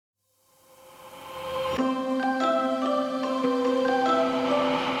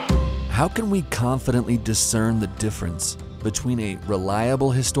How can we confidently discern the difference between a reliable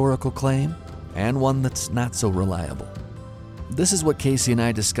historical claim and one that's not so reliable? This is what Casey and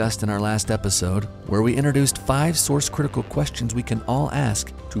I discussed in our last episode, where we introduced 5 source-critical questions we can all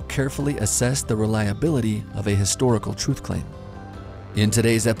ask to carefully assess the reliability of a historical truth claim. In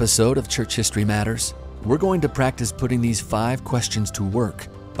today's episode of Church History Matters, we're going to practice putting these 5 questions to work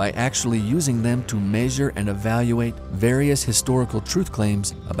by actually using them to measure and evaluate various historical truth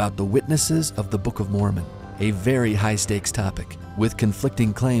claims about the witnesses of the Book of Mormon, a very high-stakes topic with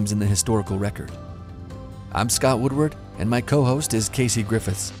conflicting claims in the historical record. I'm Scott Woodward, and my co-host is Casey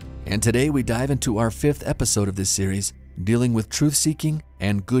Griffiths, and today we dive into our 5th episode of this series, dealing with truth-seeking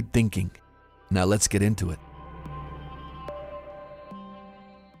and good thinking. Now let's get into it.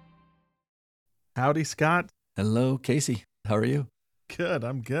 Howdy, Scott. Hello, Casey. How are you? Good,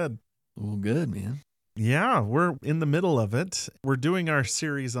 I'm good. Well, good, man. Yeah, we're in the middle of it. We're doing our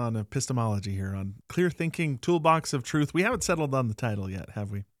series on epistemology here, on Clear Thinking, Toolbox of Truth. We haven't settled on the title yet,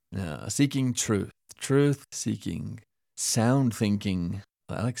 have we? Seeking truth. Truth-seeking. Sound thinking.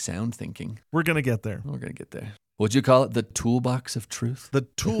 I like sound thinking. We're going to get there. We're going to get there. Would you call it the toolbox of truth? The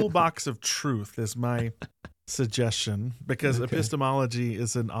toolbox of truth is my suggestion, because epistemology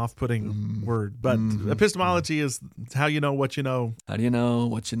is an off-putting word. But epistemology is how you know what you know. How do you know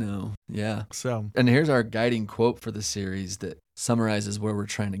what you know? Yeah. So, and here's our guiding quote for the series that summarizes where we're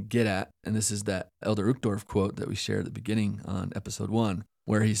trying to get at. And this is that Elder Uchtdorf quote that we shared at the beginning on episode 1,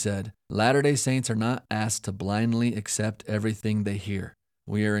 where he said, "Latter-day Saints are not asked to blindly accept everything they hear.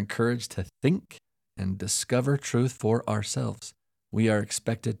 We are encouraged to think and discover truth for ourselves. We are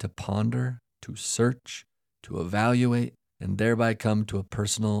expected to ponder, to search, to evaluate, and thereby come to a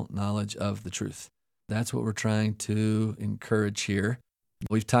personal knowledge of the truth." That's what we're trying to encourage here.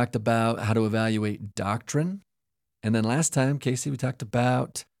 We've talked about how to evaluate doctrine. And then last time, Casey, we talked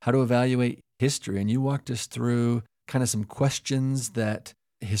about how to evaluate history. And you walked us through kind of some questions that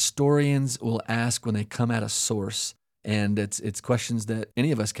historians will ask when they come at a source. And it's questions that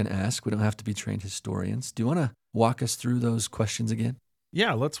any of us can ask. We don't have to be trained historians. Do you want to walk us through those questions again?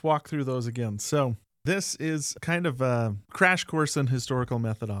 Yeah, let's walk through those again. So this is kind of a crash course in historical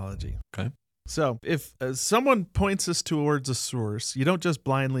methodology. Okay. So if someone points us towards a source, you don't just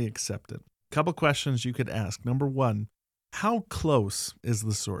blindly accept it. A couple questions you could ask. Number 1, how close is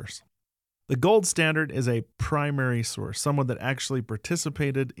the source? The gold standard is a primary source, someone that actually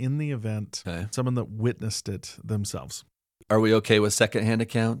participated in the event, someone that witnessed it themselves. Are we okay with secondhand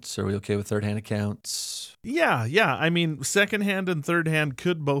accounts? Are we okay with thirdhand accounts? Yeah. I mean, secondhand and thirdhand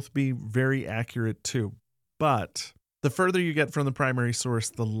could both be very accurate too. But the further you get from the primary source,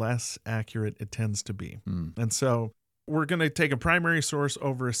 the less accurate it tends to be. And so we're going to take a primary source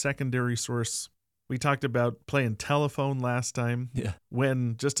over a secondary source. We talked about playing telephone last time. Yeah.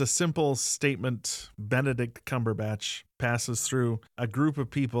 When just a simple statement, Benedict Cumberbatch, passes through a group of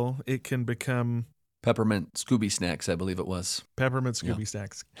people, it can become Peppermint Scooby Snacks, I believe it was. Peppermint Scooby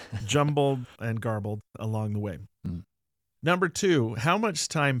Snacks, jumbled and garbled along the way. Number 2, how much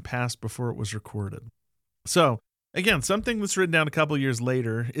time passed before it was recorded? So, again, something that's written down a couple years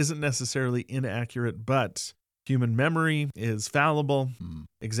later isn't necessarily inaccurate, but human memory is fallible.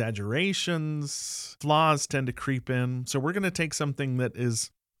 Exaggerations, flaws tend to creep in. So we're going to take something that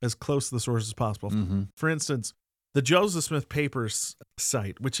is as close to the source as possible. For instance, the Joseph Smith Papers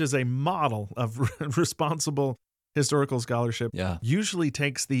site, which is a model of responsible historical scholarship, usually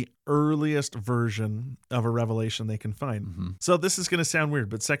takes the earliest version of a revelation they can find. So this is going to sound weird,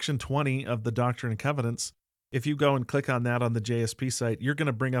 but section 20 of the Doctrine and Covenants, if you go and click on that on the JSP site, you're going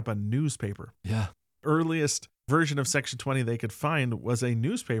to bring up a newspaper. Earliest version of section 20 they could find was a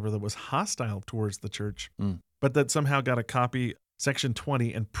newspaper that was hostile towards the church, but that somehow got a copy section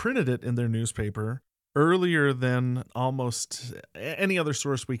 20 and printed it in their newspaper earlier than almost any other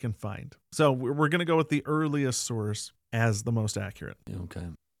source we can find. So we're going to go with the earliest source as the most accurate. Okay.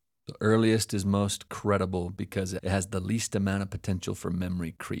 The earliest is most credible because it has the least amount of potential for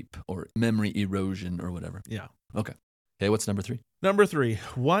memory creep or memory erosion or whatever. Yeah. Okay, what's number 3? Number 3,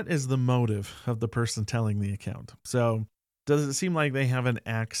 what is the motive of the person telling the account? So does it seem like they have an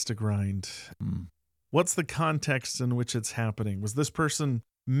axe to grind? What's the context in which it's happening? Was this person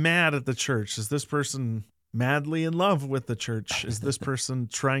mad at the church? Is this person madly in love with the church? Is this person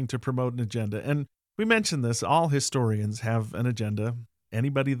trying to promote an agenda? And we mentioned this, all historians have an agenda.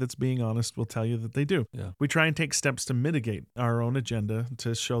 Anybody that's being honest will tell you that they do. We try and take steps to mitigate our own agenda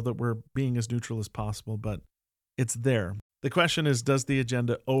to show that we're being as neutral as possible, but it's there. The question is, does the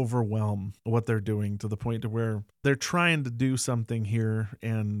agenda overwhelm what they're doing to the point to where they're trying to do something here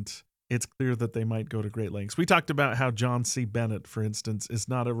and it's clear that they might go to great lengths. We talked about how John C. Bennett, for instance, is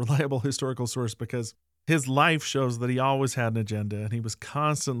not a reliable historical source because his life shows that he always had an agenda and he was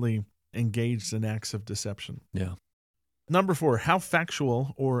constantly engaged in acts of deception. Yeah. Number 4, how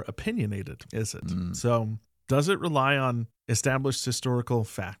factual or opinionated is it? So does it rely on established historical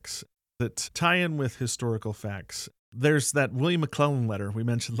facts that tie in with historical facts? There's that William McClellan letter we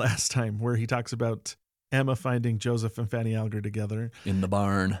mentioned last time where he talks about Emma finding Joseph and Fanny Alger together. In the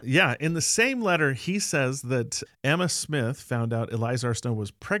barn. Yeah. In the same letter, he says that Emma Smith found out Eliza R. Snow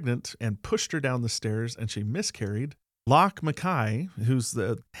was pregnant and pushed her down the stairs and she miscarried. Locke Mackay, who's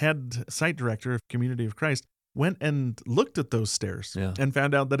the head site director of Community of Christ, went and looked at those stairs and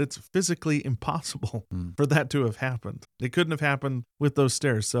found out that it's physically impossible for that to have happened. It couldn't have happened with those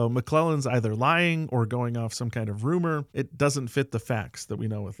stairs. So McClellan's either lying or going off some kind of rumor. It doesn't fit the facts that we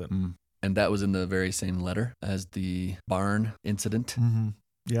know with it. And that was in the very same letter as the barn incident.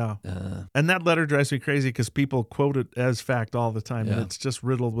 Yeah. And that letter drives me crazy because people quote it as fact all the time. And it's just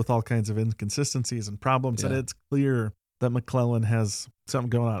riddled with all kinds of inconsistencies and problems. And it's clear that McClellan has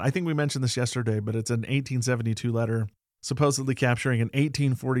something going on. I think we mentioned this yesterday, but it's an 1872 letter supposedly capturing an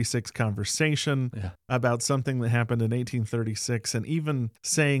 1846 conversation about something that happened in 1836. And even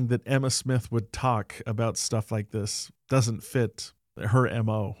saying that Emma Smith would talk about stuff like this doesn't fit her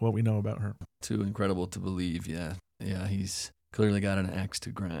MO, what we know about her. Too incredible to believe. Yeah. He's clearly got an axe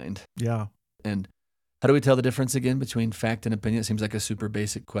to grind. Yeah. And how do we tell the difference again between fact and opinion? It seems like a super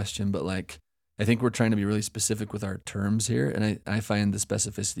basic question, but I think we're trying to be really specific with our terms here. And I find the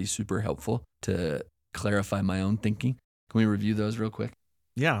specificity super helpful to clarify my own thinking. Can we review those real quick?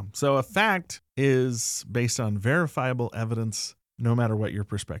 Yeah. So a fact is based on verifiable evidence, no matter what your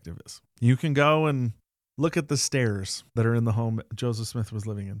perspective is. You can go and look at the stairs that are in the home Joseph Smith was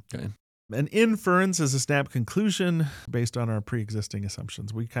living in. Okay. An inference is a snap conclusion based on our pre-existing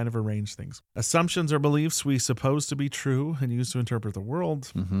assumptions. We kind of arrange things. Assumptions are beliefs we suppose to be true and used to interpret the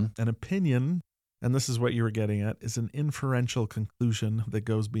world. An opinion, and this is what you were getting at, is an inferential conclusion that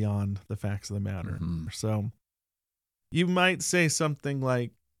goes beyond the facts of the matter. So you might say something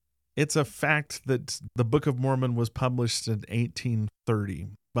like, it's a fact that the Book of Mormon was published in 1830,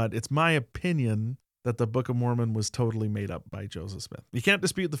 but it's my opinion that the Book of Mormon was totally made up by Joseph Smith. You can't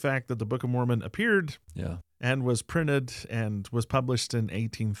dispute the fact that the Book of Mormon appeared and was printed and was published in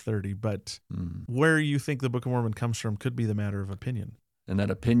 1830, but where you think the Book of Mormon comes from could be the matter of opinion. And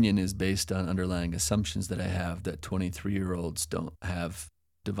that opinion is based on underlying assumptions that I have that 23-year-olds don't have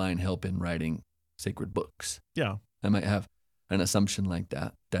divine help in writing sacred books. Yeah. I might have an assumption like that.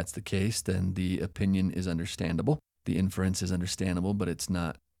 If that's the case, then the opinion is understandable. The inference is understandable, but it's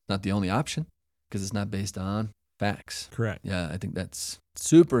not the only option because it's not based on facts. Correct. Yeah, I think that's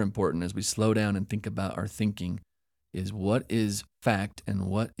super important as we slow down and think about our thinking is what is fact and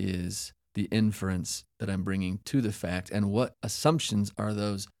what is the inference that I'm bringing to the fact and what assumptions are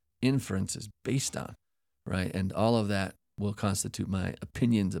those inferences based on, right? And all of that will constitute my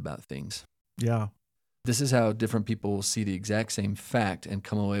opinions about things. Yeah. This is how different people will see the exact same fact and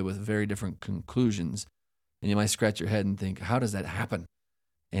come away with very different conclusions. And you might scratch your head and think, how does that happen?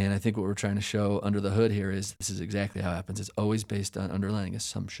 And I think what we're trying to show under the hood here is this is exactly how it happens. It's always based on underlying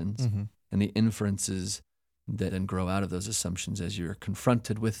assumptions and the inferences that then grow out of those assumptions as you're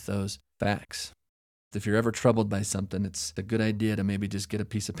confronted with those facts. If you're ever troubled by something, it's a good idea to maybe just get a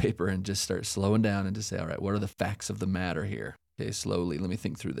piece of paper and just start slowing down and just say, all right, what are the facts of the matter here? Okay, slowly, let me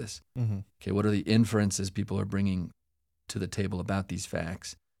think through this. Okay, what are the inferences people are bringing to the table about these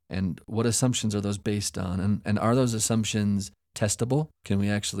facts? And what assumptions are those based on? And are those assumptions testable? Can we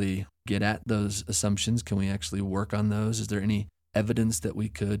actually get at those assumptions? Can we actually work on those? Is there any evidence that we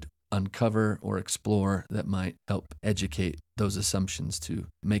could uncover or explore that might help educate those assumptions to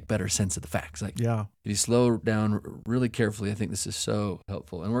make better sense of the facts? If you slow down really carefully, I think this is so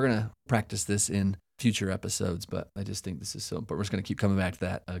helpful. And we're going to practice this in future episodes, but I just think this is so important. We're just going to keep coming back to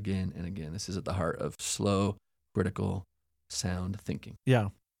that again and again. This is at the heart of slow, critical, sound thinking. Yeah.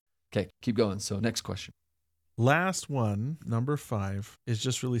 Okay, keep going. So next question. Last one, number 5, is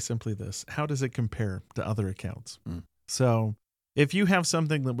just really simply this. How does it compare to other accounts? So if you have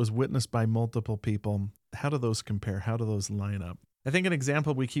something that was witnessed by multiple people, how do those compare? How do those line up? I think an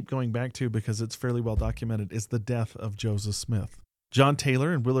example we keep going back to because it's fairly well documented is the death of Joseph Smith. John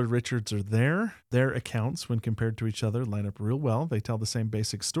Taylor and Willard Richards are there. Their accounts, when compared to each other, line up real well. They tell the same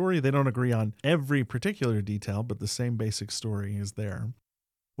basic story. They don't agree on every particular detail, but the same basic story is there.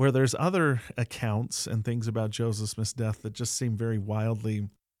 Where there's other accounts and things about Joseph Smith's death that just seem very wildly,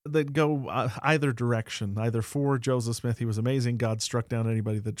 that go either direction, either for Joseph Smith, he was amazing, God struck down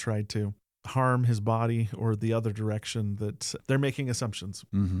anybody that tried to, harm his body or the other direction, that they're making assumptions.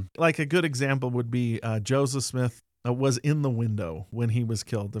 Mm-hmm. Like a good example would be Joseph Smith was in the window when he was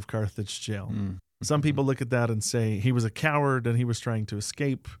killed of Carthage jail. Mm-hmm. Some people look at that and say he was a coward and he was trying to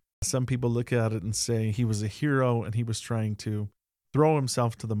escape. Some people look at it and say he was a hero and he was trying to throw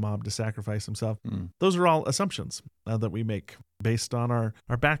himself to the mob to sacrifice himself. Mm. Those are all assumptions that we make based on our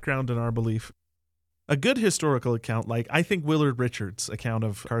background and our belief. A good historical account, like I think Willard Richards' account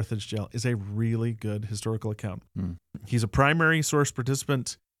of Carthage jail is a really good historical account. Mm. He's a primary source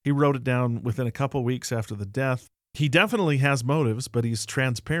participant. He wrote it down within a couple weeks after the death. He definitely has motives, but he's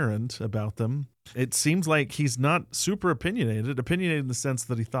transparent about them. It seems like he's not super opinionated in the sense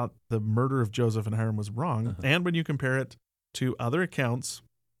that he thought the murder of Joseph and Hiram was wrong. Uh-huh. And when you compare it to other accounts,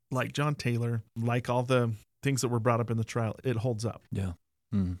 like John Taylor, like all the things that were brought up in the trial, it holds up. Yeah.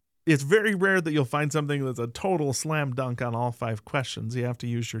 Mm. It's very rare that you'll find something that's a total slam dunk on all 5 questions. You have to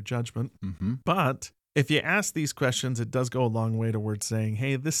use your judgment. Mm-hmm. But if you ask these questions, it does go a long way towards saying,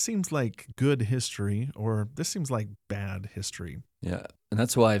 hey, this seems like good history, or this seems like bad history. Yeah. And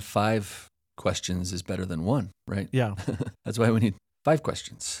that's why 5 questions is better than 1, right? Yeah. That's why we need 5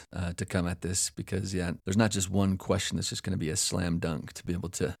 questions to come at this, because, there's not just one question that's just going to be a slam dunk to be able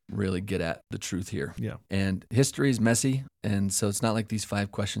to really get at the truth here. Yeah. And history is messy, and so it's not like these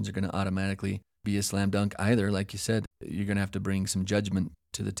 5 questions are going to automatically be a slam dunk either. Like you said, you're going to have to bring some judgment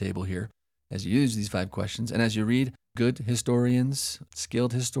to the table here as you use these 5 questions. And as you read good historians,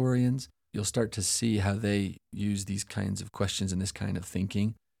 skilled historians, you'll start to see how they use these kinds of questions and this kind of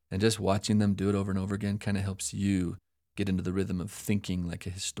thinking. And just watching them do it over and over again kind of helps you get into the rhythm of thinking like a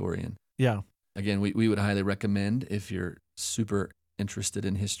historian. Yeah. Again, we would highly recommend, if you're super interested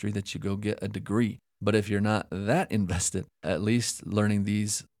in history, that you go get a degree. But if you're not that invested, at least learning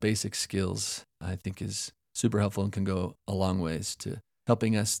these basic skills, I think, is super helpful and can go a long ways to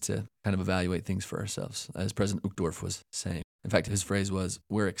helping us to kind of evaluate things for ourselves, as President Uchtdorf was saying. In fact, his phrase was,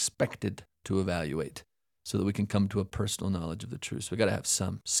 we're expected to evaluate so that we can come to a personal knowledge of the truth. So we got to have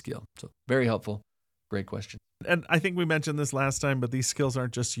some skill. So very helpful. Great question. And I think we mentioned this last time, but these skills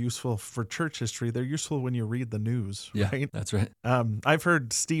aren't just useful for church history. They're useful when you read the news, right? That's right. I've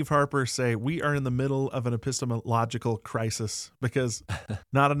heard Steve Harper say, we are in the middle of an epistemological crisis because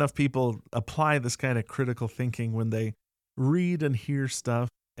not enough people apply this kind of critical thinking when they read and hear stuff.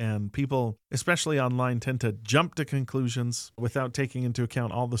 And people, especially online, tend to jump to conclusions without taking into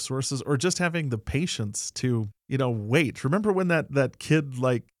account all the sources or just having the patience to, wait. Remember when that kid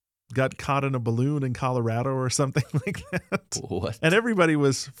got caught in a balloon in Colorado or something like that? What? And everybody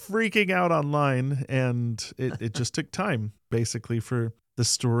was freaking out online, and it just took time, basically, for the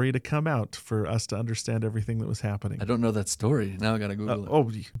story to come out, for us to understand everything that was happening. I don't know that story. Now I got to Google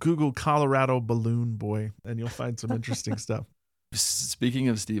it. Google Colorado balloon boy, and you'll find some interesting stuff. Speaking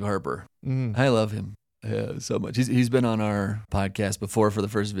of Steve Harper, I love him so much. He's been on our podcast before for The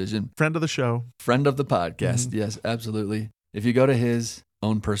First Vision. Friend of the show. Friend of the podcast. Yes, absolutely. If you go to his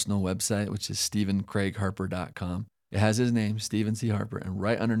own personal website, which is StephenCraigHarper.com, it has his name, Stephen C. Harper, and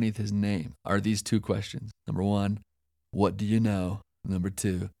right underneath his name are these 2 questions. Number 1, what do you know? Number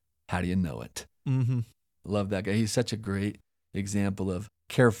 2, how do you know it? Mm-hmm. Love that guy. He's such a great example of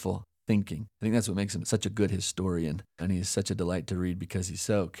careful thinking. I think that's what makes him such a good historian. And he's such a delight to read because he's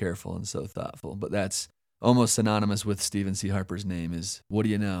so careful and so thoughtful. But that's almost synonymous with Stephen C. Harper's name is, what do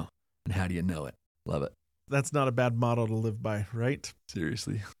you know? And how do you know it? Love it. That's not a bad motto to live by, right?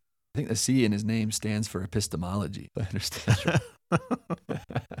 Seriously. I think the C in his name stands for epistemology, if I understand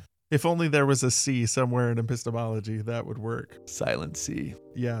right. If only there was a C somewhere in epistemology, that would work. Silent C.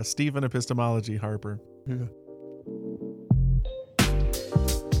 Yeah, Stephen Epistemology Harper. Yeah.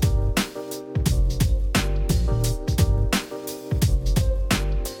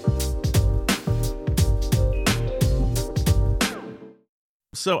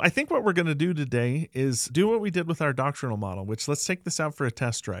 So I think what we're going to do today is do what we did with our doctrinal model, which let's take this out for a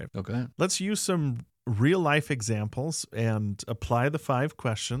test drive. Okay. Let's use some real life examples and apply the 5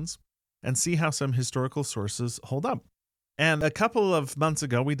 questions and see how some historical sources hold up. And a couple of months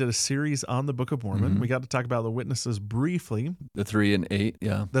ago, we did a series on the Book of Mormon. We got to talk about the witnesses briefly. The 3 and 8,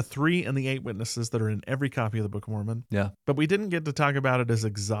 yeah. The 3 and the 8 witnesses that are in every copy of the Book of Mormon. Yeah. But we didn't get to talk about it as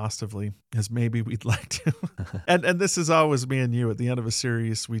exhaustively as maybe we'd like to. and this is always me and you. At the end of a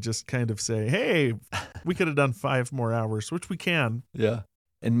series, we just kind of say, hey, we could have done 5 more hours, which we can. Yeah.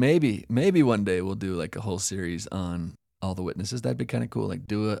 And maybe one day we'll do like a whole series on all the witnesses. That'd be kind of cool. Like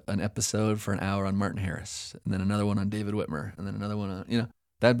do an episode for an hour on Martin Harris, and then another one on David Whitmer, and then another one on,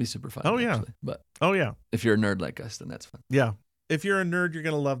 that'd be super fun. Oh, yeah. Actually. But yeah. If you're a nerd like us, then that's fun. Yeah. If you're a nerd, you're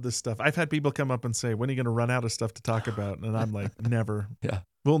going to love this stuff. I've had people come up and say, when are you going to run out of stuff to talk about? And I'm like, never. Yeah.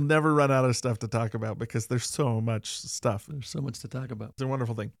 We'll never run out of stuff to talk about because there's so much stuff. There's so much to talk about. It's a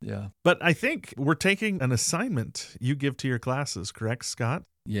wonderful thing. Yeah. But I think we're taking an assignment you give to your classes, correct, Scott?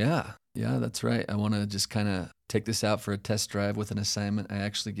 Yeah, that's right. I want to just kind of take this out for a test drive with an assignment I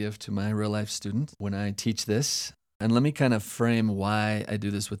actually give to my real life students when I teach this. And let me kind of frame why I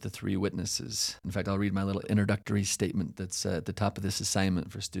do this with the three witnesses. In fact, I'll read my little introductory statement that's at the top of this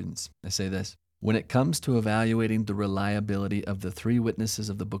assignment for students. I say this: when it comes to evaluating the reliability of the three witnesses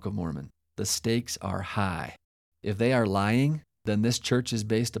of the Book of Mormon, the stakes are high. If they are lying, then this church is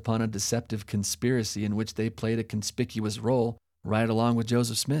based upon a deceptive conspiracy in which they played a conspicuous role right along with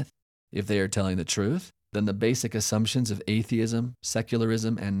Joseph Smith. If they are telling the truth, then the basic assumptions of atheism,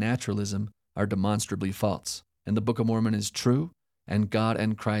 secularism, and naturalism are demonstrably false. And the Book of Mormon is true, and God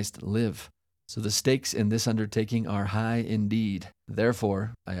and Christ live. So the stakes in this undertaking are high indeed.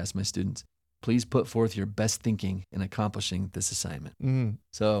 Therefore, I ask my students, please put forth your best thinking in accomplishing this assignment.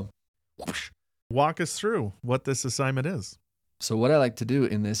 So, whoosh. Walk us through what this assignment is. So what I like to do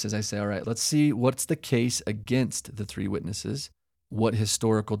in this is I say, all right, let's see what's the case against the three witnesses. What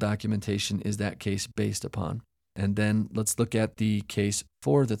historical documentation is that case based upon? And then let's look at the case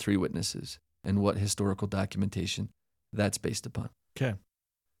for the three witnesses and what historical documentation that's based upon. Okay.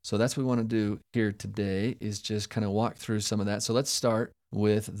 So that's what we want to do here today is just kind of walk through some of that. So let's start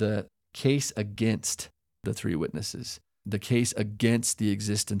with the case against the three witnesses, the case against the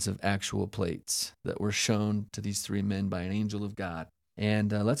existence of actual plates that were shown to these three men by an angel of God.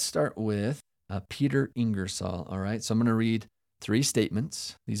 And let's start with Peter Ingersoll, all right? So I'm going to read three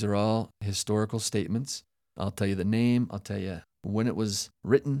statements. These are all historical statements. I'll tell you the name, I'll tell you when it was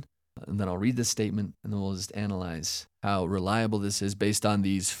written, and then I'll read this statement, and then we'll just analyze how reliable this is based on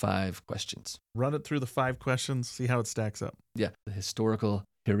these 5 questions. Run it through the 5 questions, see how it stacks up. Yeah, the historical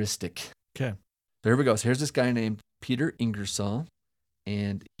heuristic. Okay. So here we go. So here's this guy named Peter Ingersoll,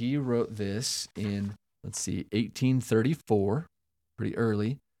 and he wrote this in, 1834, pretty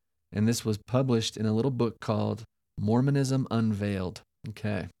early, and this was published in a little book called Mormonism Unveiled.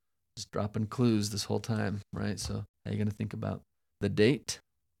 Okay, just dropping clues this whole time, right? So how are you going to think about the date?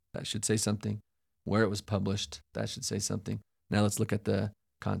 That should say something. Where it was published, that should say something. Now let's look at the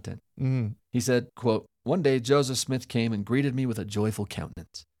content. He said, quote, "One day Joseph Smith came and greeted me with a joyful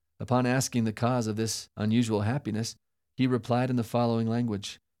countenance. Upon asking the cause of this unusual happiness, he replied in the following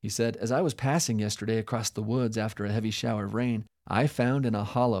language. He said, 'As I was passing yesterday across the woods after a heavy shower of rain, I found in a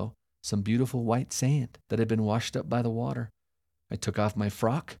hollow some beautiful white sand that had been washed up by the water. I took off my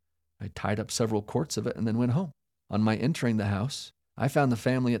frock, I tied up several quarts of it, and then went home. On my entering the house, I found the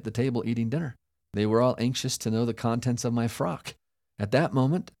family at the table eating dinner. They were all anxious to know the contents of my frock. At that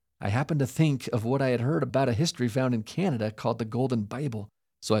moment, I happened to think of what I had heard about a history found in Canada called the Golden Bible.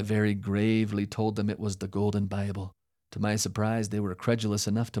 So I very gravely told them it was the Golden Bible. To my surprise, they were credulous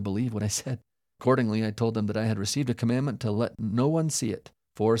enough to believe what I said. Accordingly, I told them that I had received a commandment to let no one see it.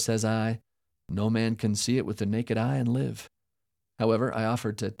 For, says I, no man can see it with the naked eye and live. However, I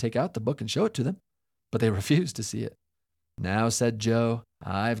offered to take out the book and show it to them, but they refused to see it. Now, said Joe,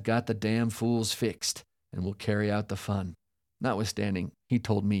 I've got the damn fools fixed, and will carry out the fun. Notwithstanding, he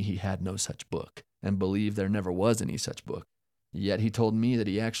told me he had no such book, and believed there never was any such book. Yet he told me that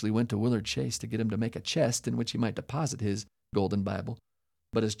he actually went to Willard Chase to get him to make a chest in which he might deposit his Golden Bible.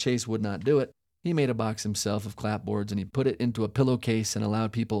 But as Chase would not do it, he made a box himself of clapboards, and he put it into a pillowcase and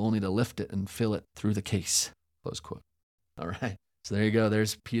allowed people only to lift it and fill it through the case. Close quote. All right. So there you go.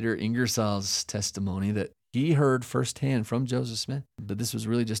 There's Peter Ingersoll's testimony that he heard firsthand from Joseph Smith that this was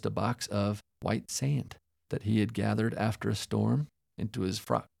really just a box of white sand that he had gathered after a storm into his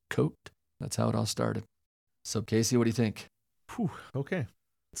frock coat. That's how it all started. So Casey, what do you think? Okay.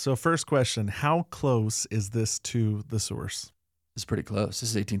 So first question, how close is this to the source? It's pretty close. This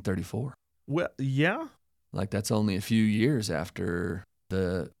is 1834. Well, yeah. Like that's only a few years after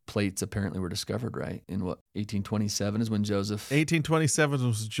the plates apparently were discovered, right? In what, 1827 is when 1827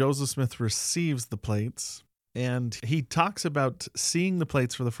 was Joseph Smith receives the plates, and he talks about seeing the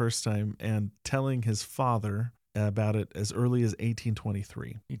plates for the first time and telling his father about it as early as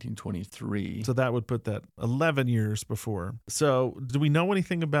 1823. 1823. So that would put that 11 years before. So do we know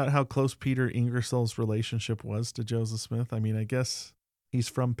anything about how close Peter Ingersoll's relationship was to Joseph Smith? I mean, I guess he's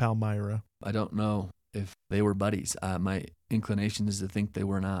from Palmyra. I don't know if they were buddies. My inclination is to think they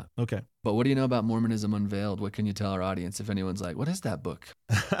were not. Okay. But what do you know about Mormonism Unveiled? What can you tell our audience if anyone's like, what is that book?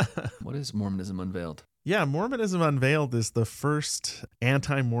 What is Mormonism Unveiled? Yeah, Mormonism Unveiled is the first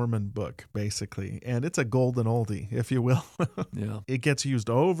anti-Mormon book, basically. And it's a golden oldie, if you will. Yeah. It gets used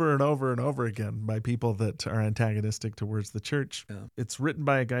over and over and over again by people that are antagonistic towards the church. Yeah. It's written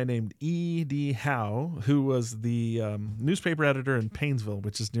by a guy named E.D. Howe, who was the newspaper editor in Painesville,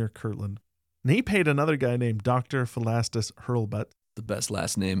 which is near Kirtland. And he paid another guy named Dr. Philastus Hurlbut. The best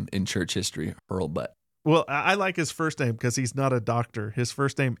last name in church history, Hurlbut. Well, I like his first name because he's not a doctor. His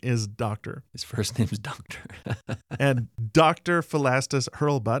first name is Doctor. His first name is Doctor. And Dr. Philastus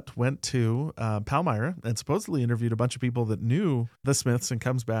Hurlbut went to Palmyra and supposedly interviewed a bunch of people that knew the Smiths and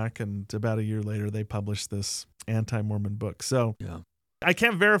comes back. And about a year later, they published this anti-Mormon book. So Yeah. I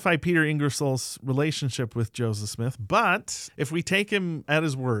can't verify Peter Ingersoll's relationship with Joseph Smith, but if we take him at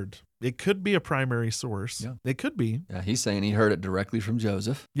his word, it could be a primary source. Yeah. It could be. Yeah, he's saying he heard it directly from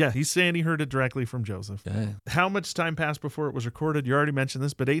Joseph. Yeah, he's saying he heard it directly from Joseph. Yeah. How much time passed before it was recorded? You already mentioned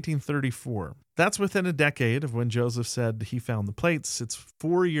this, but 1834. That's within a decade of when Joseph said he found the plates. It's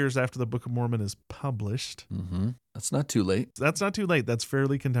 4 years after the Book of Mormon is published. Mm-hmm. That's not too late. That's not too late. That's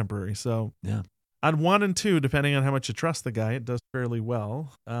fairly contemporary. So Yeah. on 1 and 2, depending on how much you trust the guy, it does fairly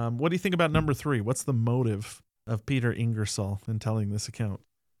well. What do you think about number 3? What's the motive of Peter Ingersoll in telling this account?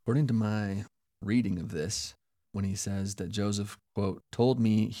 According to my reading of this, when he says that Joseph, quote, told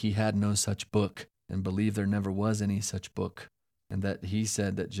me he had no such book and believed there never was any such book, and that he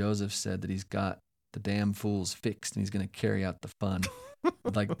said that Joseph said that he's got the damn fools fixed and he's going to carry out the fun.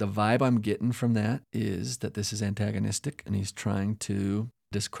 Like the vibe I'm getting from that is that this is antagonistic and he's trying to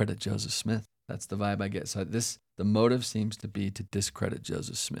discredit Joseph Smith. That's the vibe I get. So the motive seems to be to discredit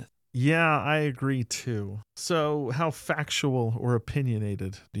Joseph Smith. Yeah, I agree too. So how factual or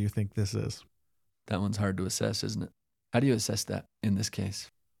opinionated do you think this is? That one's hard to assess, isn't it? How do you assess that in this case?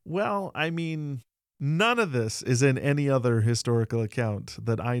 Well, I mean, none of this is in any other historical account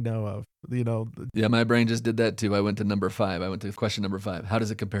that I know of. Yeah, my brain just did that too. I went to number 5. I went to question number 5. How does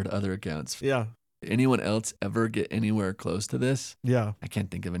it compare to other accounts? Yeah. Anyone else ever get anywhere close to this? Yeah. I can't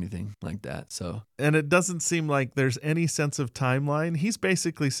think of anything like that. So, and it doesn't seem like there's any sense of timeline. He's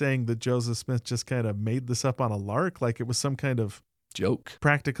basically saying that Joseph Smith just kind of made this up on a lark, like it was some kind of joke,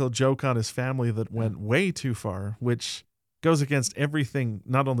 practical joke on his family that went way too far, which goes against everything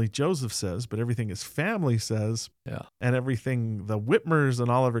not only Joseph says, but everything his family says. Yeah. And everything the Whitmers and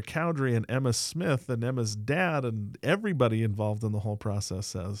Oliver Cowdery and Emma Smith and Emma's dad and everybody involved in the whole process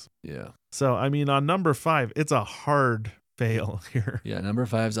says. Yeah. So, I mean, on number 5, it's a hard fail here. Yeah, number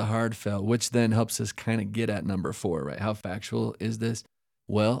 5 is a hard fail, which then helps us kind of get at number 4, right? How factual is this?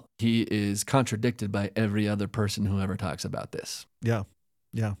 Well, he is contradicted by every other person who ever talks about this. Yeah.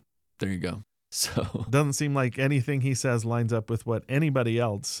 Yeah. There you go. So doesn't seem like anything he says lines up with what anybody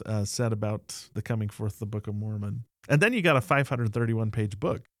else said about the coming forth of the Book of Mormon. And then you got a 531-page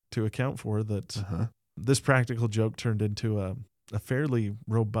book to account for that. This practical joke turned into a fairly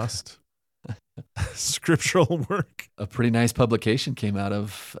robust scriptural work. A pretty nice publication came out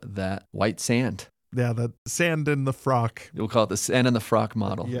of that white sand. Yeah, the sand in the frock. We'll call it the sand in the frock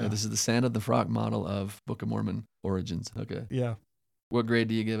model. Yeah. This is the sand of the frock model of Book of Mormon origins. Okay. Yeah. What grade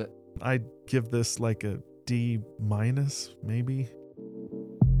do you give it? I'd give this like a D-, maybe.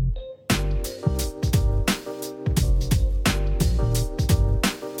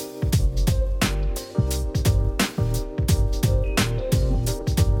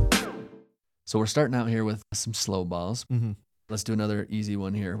 So we're starting out here with some slow balls. Mm-hmm. Let's do another easy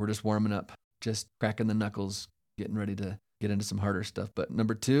one here. We're just warming up, just cracking the knuckles, getting ready to get into some harder stuff. But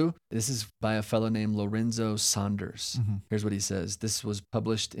number 2, this is by a fellow named Lorenzo Saunders. Mm-hmm. Here's what he says. This was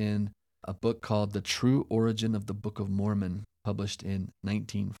published in a book called The True Origin of the Book of Mormon, published in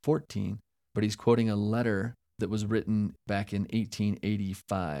 1914. But he's quoting a letter that was written back in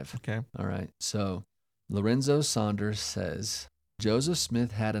 1885. Okay. All right. So Lorenzo Saunders says, Joseph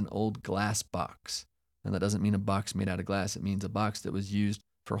Smith had an old glass box. And that doesn't mean a box made out of glass. It means a box that was used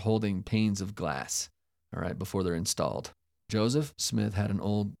for holding panes of glass, all right, before they're installed. Joseph Smith had an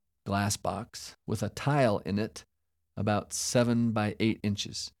old glass box with a tile in it about 7 by 8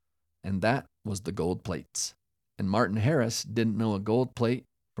 inches. And that was the gold plates. And Martin Harris didn't know a gold plate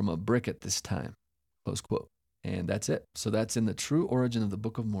from a brick at this time, close quote. And that's it. So that's in The True Origin of the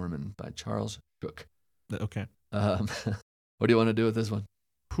Book of Mormon by Charles Shook. Okay. What do you want to do with this one?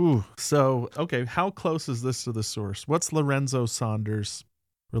 Whew. So, okay, how close is this to the source? What's Lorenzo Saunders'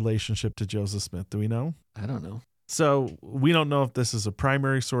 relationship to Joseph Smith? Do we know? I don't know. So we don't know if this is a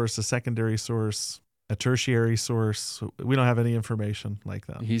primary source, a secondary source, a tertiary source. We don't have any information like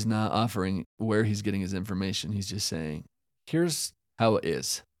that. He's not offering where he's getting his information. He's just saying, here's how it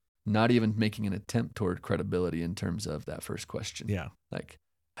is. Not even making an attempt toward credibility in terms of that first question. Yeah. Like,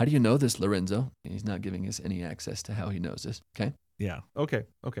 How do you know this, Lorenzo? He's not giving us any access to how he knows this. Okay. Yeah. Okay.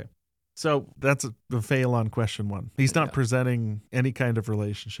 So that's a fail on question 1. He's not presenting any kind of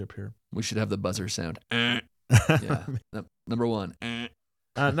relationship here. We should have the buzzer sound. Yeah. Number 1.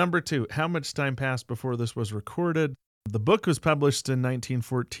 Number 2, how much time passed before this was recorded? The book was published in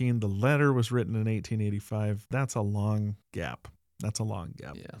 1914. The letter was written in 1885. That's a long gap.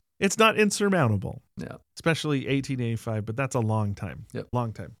 Yeah. It's not insurmountable. Yeah. Especially 1885, but that's a long time. Yep.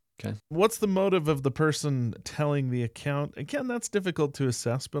 Long time. Okay. What's the motive of the person telling the account? Again, that's difficult to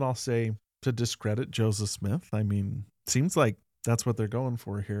assess, but I'll say to discredit Joseph Smith. I mean, seems like that's what they're going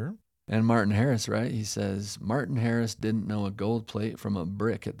for here. And Martin Harris, right? He says, Martin Harris didn't know a gold plate from a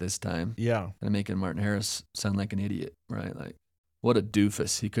brick at this time. Yeah. And making Martin Harris sound like an idiot, right? Like, what a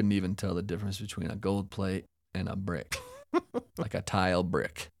doofus. He couldn't even tell the difference between a gold plate and a brick. Like a tile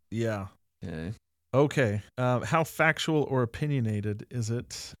brick. Yeah. Okay. How factual or opinionated is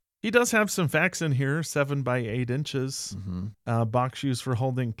it? He does have some facts in here, 7 by 8 inches. Mm-hmm. Box used for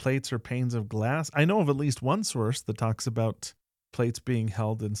holding plates or panes of glass. I know of at least one source that talks about plates being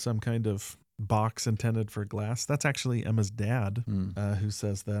held in some kind of box intended for glass. That's actually Emma's dad who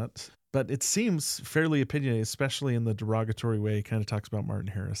says that. But it seems fairly opinionated, especially in the derogatory way he kind of talks about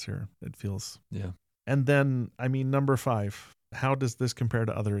Martin Harris here. It feels. Yeah. And then, I mean, number 5, how does this compare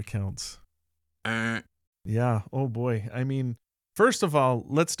to other accounts? Yeah. Oh, boy. I mean, first of all,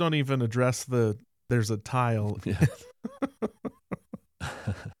 let's don't even address there's a tile. Yeah.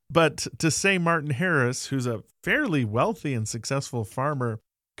 But to say Martin Harris, who's a fairly wealthy and successful farmer,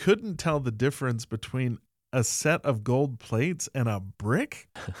 couldn't tell the difference between a set of gold plates and a brick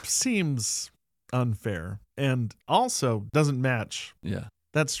seems unfair and also doesn't match. Yeah.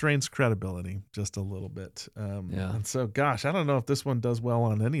 That strains credibility just a little bit. Yeah. And so, gosh, I don't know if this one does well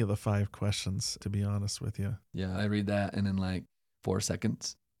on any of the 5 questions, to be honest with you. Yeah, I read that, and in like 4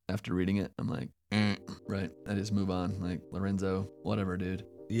 seconds after reading it, I'm like, right. I just move on. Like, Lorenzo, whatever, dude.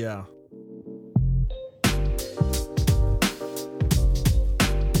 Yeah.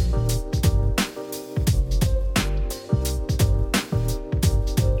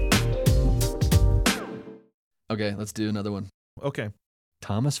 Okay, let's do another one. Okay.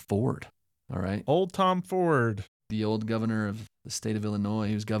 Thomas Ford. All right. Old Tom Ford. The old governor of the state of Illinois.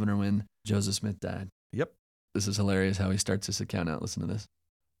 He was governor when Joseph Smith died. Yep. This is hilarious how he starts this account out. Listen to this.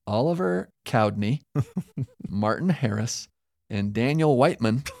 Oliver Cowdney, Martin Harris, and Daniel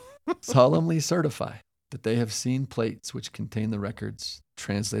Whiteman solemnly certify that they have seen plates which contain the records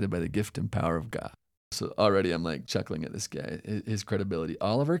translated by the gift and power of God. So already I'm like chuckling at this guy, his credibility.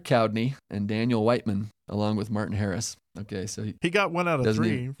 Oliver Cowdney and Daniel Whiteman, along with Martin Harris. Okay, so he got 1 out of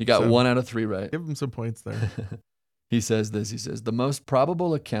 3. He got 1 out of 3, right? Give him some points there. He says this. He says, the most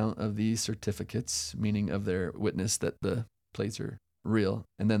probable account of these certificates, meaning of their witness that the plates are real,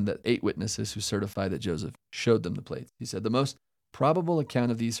 and then the 8 witnesses who certify that Joseph showed them the plates. He said, the most probable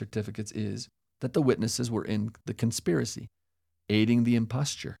account of these certificates is that the witnesses were in the conspiracy, aiding the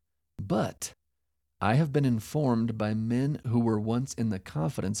imposture. But I have been informed by men who were once in the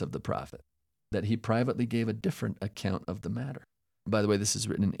confidence of the prophet that he privately gave a different account of the matter. By the way, this is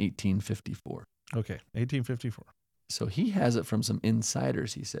written in 1854. Okay, 1854. So he has it from some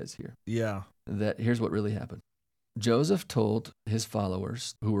insiders, he says here. Yeah. That here's what really happened. Joseph told his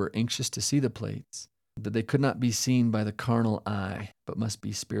followers, who were anxious to see the plates, that they could not be seen by the carnal eye, but must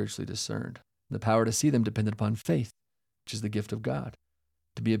be spiritually discerned. The power to see them depended upon faith, which is the gift of God,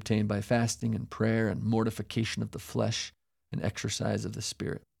 to be obtained by fasting and prayer and mortification of the flesh and exercise of the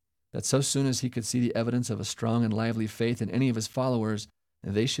spirit. That so soon as he could see the evidence of a strong and lively faith in any of his followers,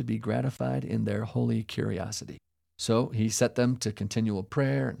 they should be gratified in their holy curiosity. So he set them to continual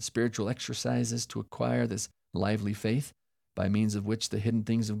prayer and spiritual exercises to acquire this lively faith, by means of which the hidden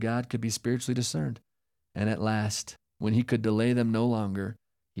things of God could be spiritually discerned. And at last, when he could delay them no longer,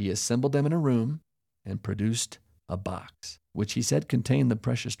 he assembled them in a room and produced a box, which he said contained the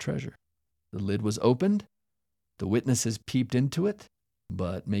precious treasure. The lid was opened, the witnesses peeped into it,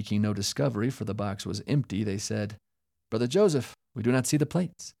 but making no discovery, for the box was empty, they said, Brother Joseph, we do not see the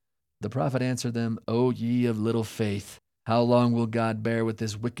plates. The prophet answered them, O ye of little faith, how long will God bear with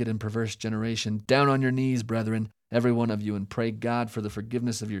this wicked and perverse generation? Down on your knees, brethren, every one of you, and pray God for the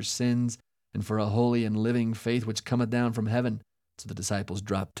forgiveness of your sins, and for a holy and living faith which cometh down from heaven. So the disciples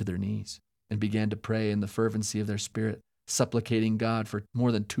dropped to their knees and began to pray in the fervency of their spirit, supplicating God for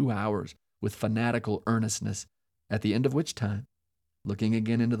more than 2 hours with fanatical earnestness, at the end of which time, looking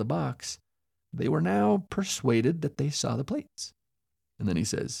again into the box, they were now persuaded that they saw the plates. And then he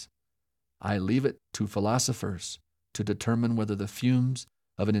says, I leave it to philosophers to determine whether the fumes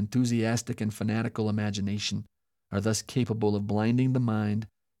of an enthusiastic and fanatical imagination are thus capable of blinding the mind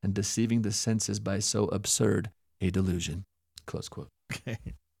and deceiving the senses by so absurd a delusion. Close quote. Okay.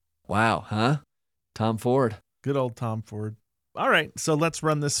 Wow, huh? Tom Ford. Good old Tom Ford. All right, so let's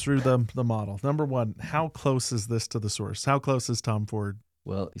run this through the model. Number one, how close is this to the source? How close is Tom Ford?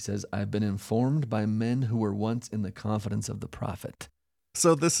 Well, he says, I've been informed by men who were once in the confidence of the prophet.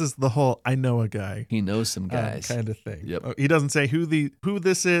 So this is the whole I know a guy He knows some guys. kind of thing. Yep. He doesn't say who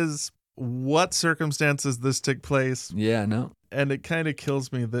this is, what circumstances this took place. Yeah, no. And it kind of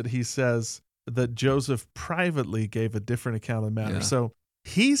kills me that he says that Joseph privately gave a different account of the matter. Yeah. So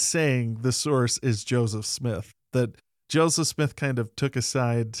he's saying the source is Joseph Smith, that Joseph Smith kind of took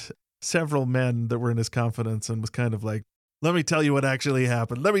aside several men that were in his confidence and was kind of like, let me tell you what actually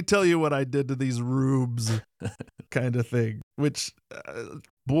happened. Let me tell you what I did to these rubes kind of thing, which,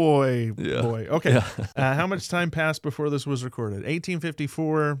 boy. Okay. Yeah. How much time passed before this was recorded?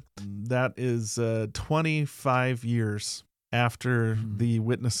 1854. That is 25 years after the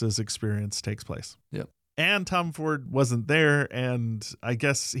witness's experience takes place. Yep. And Tom Ford wasn't there. And I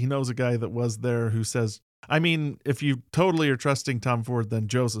guess he knows a guy that was there who says, I mean, if you totally are trusting Tom Ford, then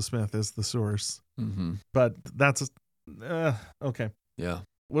Joseph Smith is the source. Mm-hmm. But that's okay. Yeah.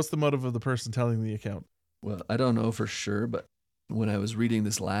 What's the motive of the person telling the account? Well, I don't know for sure, but when I was reading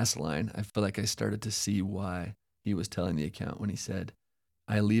this last line, I feel like I started to see why he was telling the account when he said,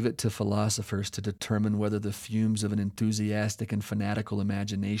 I leave it to philosophers to determine whether the fumes of an enthusiastic and fanatical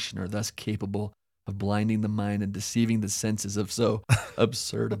imagination are thus capable of blinding the mind and deceiving the senses of so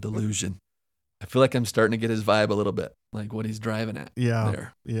absurd a delusion. I feel like I'm starting to get his vibe a little bit, like what he's driving at.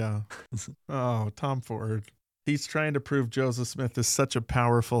 Yeah. Oh, Tom Ford. He's trying to prove Joseph Smith is such a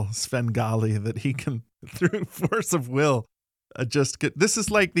powerful Svengali that he can, through force of will, just get. This is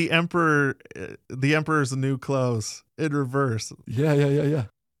like the Emperor's New Clothes in reverse. Yeah.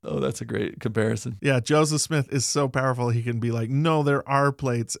 Oh, that's a great comparison. Yeah, Joseph Smith is so powerful he can be like, no, there are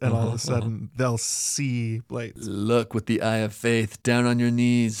plates, and all of a sudden they'll see plates. Look with the eye of faith, down on your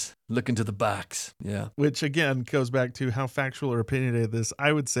knees, look into the box. Yeah. Which again goes back to how factual or opinionated this.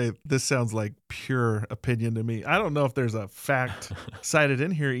 I would say this sounds like pure opinion to me. I don't know if there's a fact cited in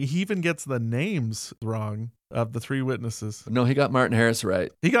here. He even gets the names wrong of the three witnesses. No, he got Martin Harris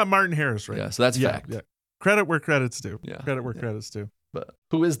right. Yeah, so that's fact. Yeah. Credit where credit's due. Yeah. Credit where credit's due. But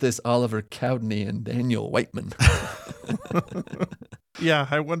who is this Oliver Cowdery and Daniel Whiteman? Yeah,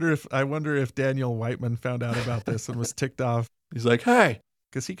 I wonder if Daniel Whiteman found out about this and was ticked off. He's like, hey.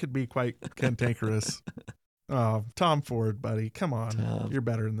 Because he could be quite cantankerous. Oh, Tom Ford, buddy. Come on. You're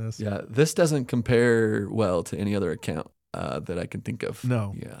better than this. Yeah, this doesn't compare well to any other account that I can think of.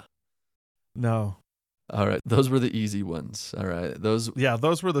 No. Yeah. No. All right. Those were the easy ones. All right. Those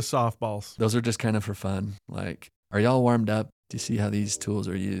were the softballs. Those are just kind of for fun. Like, are y'all warmed up? Do you see how these tools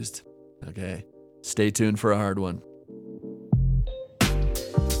are used? Okay. Stay tuned for a hard one.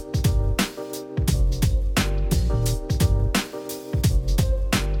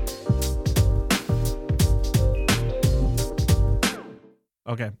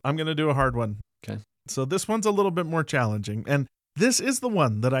 Okay, I'm going to do a hard one. Okay. So this one's a little bit more challenging. And this is the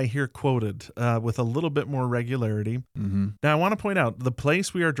one that I hear quoted with a little bit more regularity. Mm-hmm. Now, I want to point out the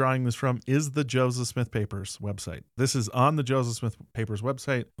place we are drawing this from is the Joseph Smith Papers website. This is on the Joseph Smith Papers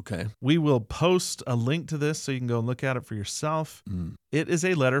website. Okay. We will post a link to this so you can go and look at it for yourself. Mm. It is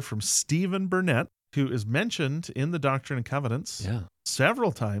a letter from Stephen Burnett, who is mentioned in the Doctrine and Covenants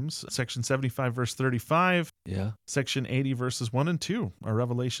several times. Section 75, verse 35. Yeah. Section 80, verses 1 and 2 are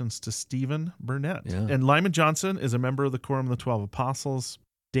revelations to Stephen Burnett. Yeah. And Lyman Johnson is a member of the Quorum of the 12 Apostles.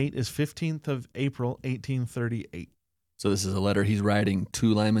 Date is 15th of April, 1838. So this is a letter he's writing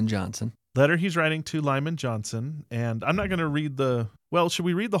to Lyman Johnson. Letter he's writing to Lyman Johnson. And I'm not going to read should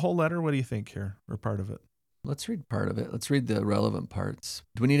we read the whole letter? What do you think here, or part of it? Let's read part of it. Let's read the relevant parts.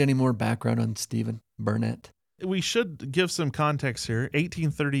 Do we need any more background on Stephen Burnett? We should give some context here.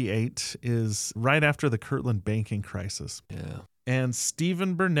 1838 is right after the Kirtland banking crisis. Yeah. And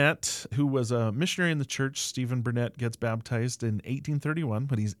Stephen Burnett, who was a missionary in the church, Stephen Burnett gets baptized in 1831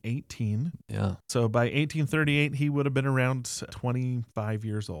 when he's 18. Yeah. So by 1838, he would have been around 25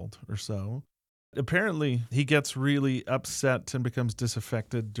 years old or so. Apparently, he gets really upset and becomes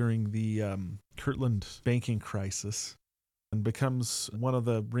disaffected during the Kirtland banking crisis and becomes one of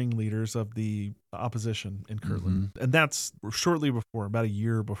the ringleaders of the opposition in Kirtland. Mm-hmm. And that's shortly before, about a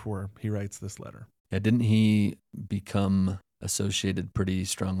year before he writes this letter. Yeah, didn't he become associated pretty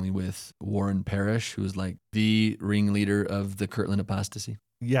strongly with Warren Parrish, who was like the ringleader of the Kirtland apostasy?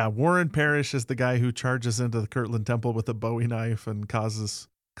 Yeah, Warren Parrish is the guy who charges into the Kirtland temple with a Bowie knife and causes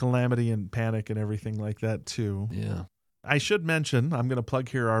calamity and panic and everything like that too. Yeah. I should mention, I'm going to plug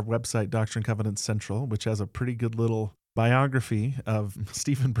here our website, Doctrine and Covenants Central, which has a pretty good little biography of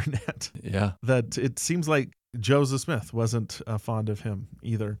Stephen Burnett Yeah. that it seems like Joseph Smith wasn't fond of him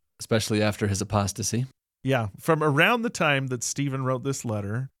either. Especially after his apostasy. Yeah. From around the time that Stephen wrote this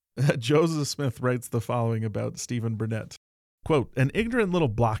letter, Joseph Smith writes the following about Stephen Burnett. Quote, an ignorant little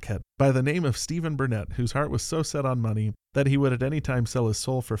blockhead by the name of Stephen Burnett, whose heart was so set on money that he would at any time sell his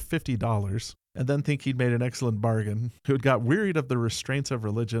soul for $50 and then think he'd made an excellent bargain, who had got wearied of the restraints of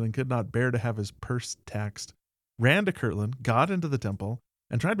religion and could not bear to have his purse taxed, ran to Kirtland, got into the temple,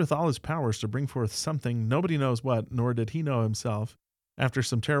 and tried with all his powers to bring forth something, nobody knows what, nor did he know himself. After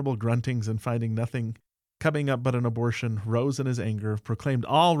some terrible gruntings and finding nothing coming up but an abortion, rose in his anger, proclaimed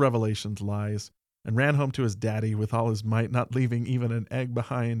all revelations lies, and ran home to his daddy with all his might, not leaving even an egg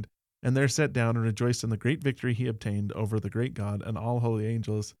behind, and there sat down and rejoiced in the great victory he obtained over the great God and all holy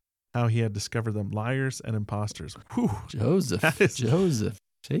angels, how he had discovered them liars and impostors. Whew. Joseph,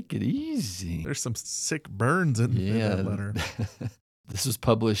 take it easy. There's some sick burns in that letter. This was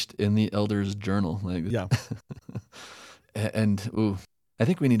published in the Elders' Journal. Yeah. And I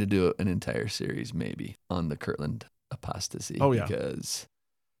think we need to do an entire series maybe on the Kirtland apostasy. Oh, yeah. Because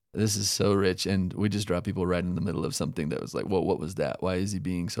this is so rich, and we just drop people right in the middle of something that was like, well, what was that? Why is he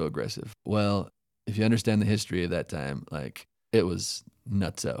being so aggressive? Well, if you understand the history of that time, like, it was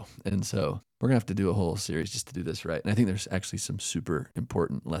nutso. And so we're going to have to do a whole series just to do this right. And I think there's actually some super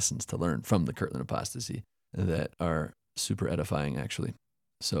important lessons to learn from the Kirtland apostasy that are super edifying, actually.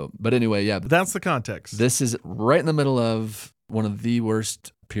 So, but anyway, yeah. That's the context. This is right in the middle of one of the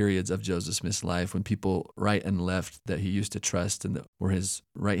worst periods of Joseph Smith's life, when people right and left that he used to trust and that were his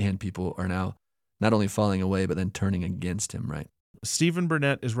right-hand people are now not only falling away, but then turning against him, right? Stephen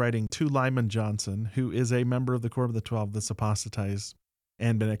Burnett is writing to Lyman Johnson, who is a member of the Quorum of the 12 that's apostatized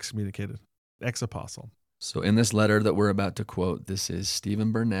and been excommunicated, ex-apostle. So in this letter that we're about to quote, this is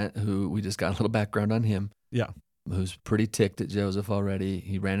Stephen Burnett, who we just got a little background on him. Yeah. Who's pretty ticked at Joseph already.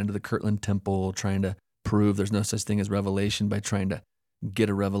 He ran into the Kirtland temple trying to prove there's no such thing as revelation by trying to get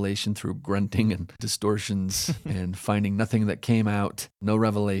a revelation through grunting and distortions and finding nothing that came out, no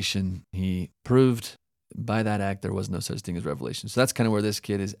revelation. He proved by that act there was no such thing as revelation. So that's kind of where this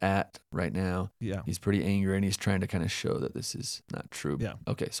kid is at right now. Yeah. He's pretty angry and he's trying to kind of show that this is not true. Yeah.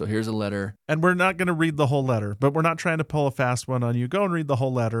 Okay, so here's a letter. And we're not going to read the whole letter, but we're not trying to pull a fast one on you. Go and read the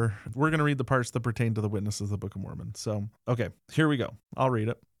whole letter. We're going to read the parts that pertain to the witnesses of the Book of Mormon. So, okay, here we go. I'll read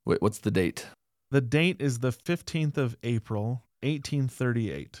it. Wait, what's the date? The date is the 15th of April,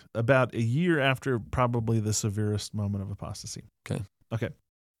 1838, about a year after probably the severest moment of apostasy. Okay.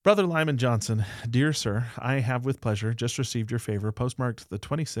 Brother Lyman Johnson, dear sir, I have with pleasure just received your favor, postmarked the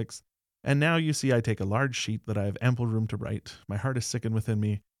 26th, and now you see I take a large sheet that I have ample room to write. My heart is sickened within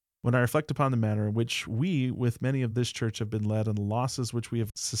me when I reflect upon the manner in which we, with many of this church, have been led, and the losses which we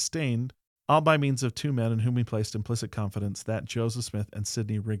have sustained, all by means of two men in whom we placed implicit confidence, that Joseph Smith and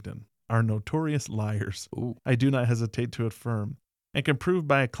Sidney Rigdon, are notorious liars. Ooh. I do not hesitate to affirm, and can prove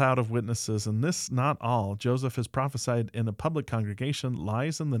by a cloud of witnesses, and this not all. Joseph has prophesied in a public congregation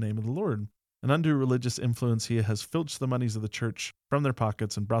lies in the name of the Lord. And under religious influence he has filched the monies of the church from their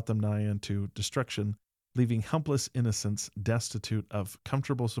pockets and brought them nigh unto destruction, leaving helpless innocents destitute of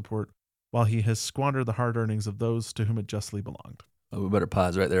comfortable support, while he has squandered the hard earnings of those to whom it justly belonged. Oh, we better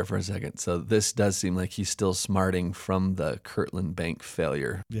pause right there for a second. So this does seem like he's still smarting from the Kirtland Bank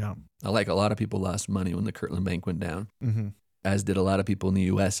failure. Yeah. Like a lot of people lost money when the Kirtland Bank went down. Mm-hmm. As did a lot of people in the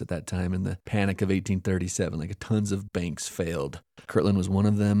U.S. at that time in the Panic of 1837. Like tons of banks failed. Kirtland was one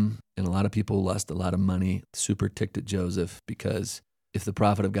of them, and a lot of people lost a lot of money, super ticked at Joseph, because if the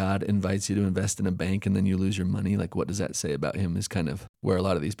prophet of God invites you to invest in a bank and then you lose your money, like what does that say about him is kind of where a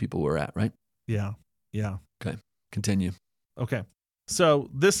lot of these people were at, right? Yeah. Okay, continue. Okay. So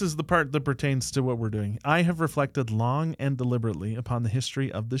this is the part that pertains to what we're doing. I have reflected long and deliberately upon the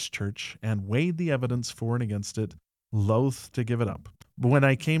history of this church and weighed the evidence for and against it, loath to give it up. But when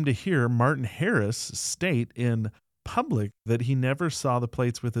I came to hear Martin Harris state in public that he never saw the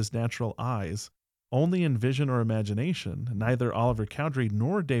plates with his natural eyes, only in vision or imagination, neither Oliver Cowdery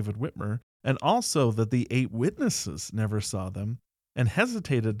nor David Whitmer, and also that the 8 witnesses never saw them, and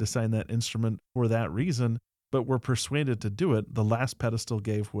hesitated to sign that instrument for that reason, but were persuaded to do it, the last pedestal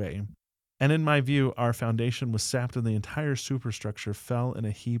gave way. And in my view, our foundation was sapped and the entire superstructure fell in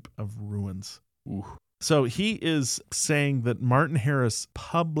a heap of ruins. Ooh. So he is saying that Martin Harris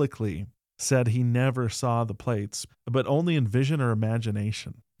publicly said he never saw the plates, but only in vision or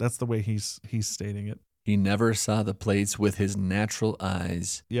imagination. That's the way he's stating it. He never saw the plates with his natural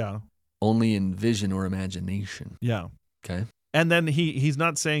eyes. Yeah. Only in vision or imagination. Yeah. Okay. And then he's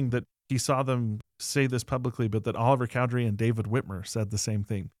not saying that he saw them say this publicly, but that Oliver Cowdery and David Whitmer said the same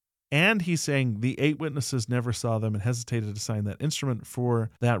thing. And he's saying the 8 witnesses never saw them and hesitated to sign that instrument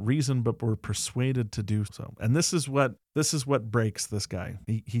for that reason, but were persuaded to do so. And this is what breaks this guy.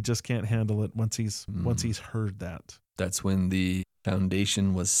 He just can't handle it once he's heard that. That's when the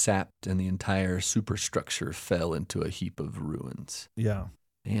foundation was sapped and the entire superstructure fell into a heap of ruins. Yeah.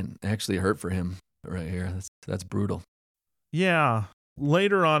 Man, actually hurt for him right here. That's brutal. Yeah.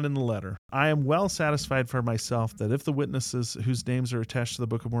 Later on in the letter, I am well satisfied for myself that if the witnesses whose names are attached to the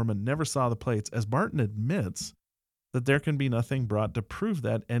Book of Mormon never saw the plates, as Martin admits, that there can be nothing brought to prove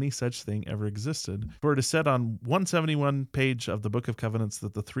that any such thing ever existed. For it is said on 171 page of the Book of Covenants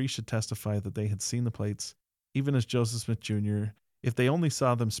that the 3 should testify that they had seen the plates, even as Joseph Smith Jr. If they only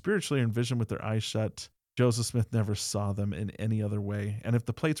saw them spiritually or in vision with their eyes shut, Joseph Smith never saw them in any other way. And if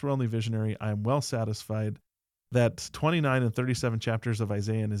the plates were only visionary, I am well satisfied that 29 and 37 chapters of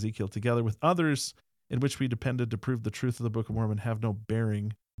Isaiah and Ezekiel, together with others in which we depended to prove the truth of the Book of Mormon, have no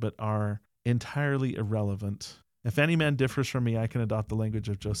bearing, but are entirely irrelevant. If any man differs from me, I can adopt the language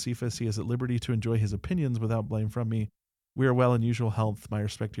of Josephus. He is at liberty to enjoy his opinions without blame from me. We are well in usual health. My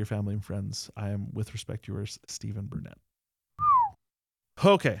respect to your family and friends. I am, with respect, yours, Stephen Burnett.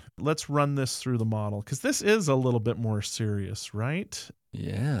 Okay, let's run this through the model, because this is a little bit more serious, right?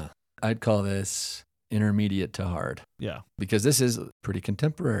 Yeah. I'd call this intermediate to hard. Yeah. Because this is pretty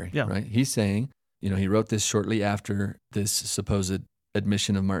contemporary, Yeah. right? He's saying, he wrote this shortly after this supposed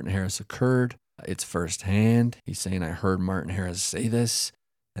admission of Martin Harris occurred. It's firsthand. He's saying, I heard Martin Harris say this,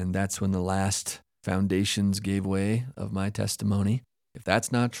 and that's when the last foundations gave way of my testimony. If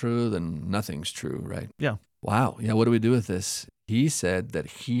that's not true, then nothing's true, right? Yeah. Wow. Yeah, what do we do with this? He said that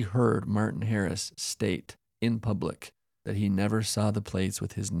he heard Martin Harris state in public that he never saw the plates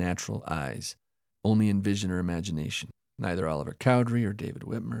with his natural eyes, only in vision or imagination. Neither Oliver Cowdery or David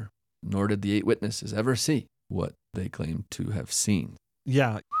Whitmer, nor did the 8 witnesses ever see what they claimed to have seen.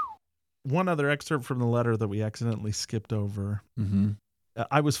 Yeah. One other excerpt from the letter that we accidentally skipped over. Mm-hmm.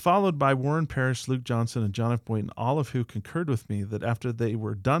 I was followed by Warren Parrish, Luke Johnson, and John F. Boynton, all of who concurred with me that after they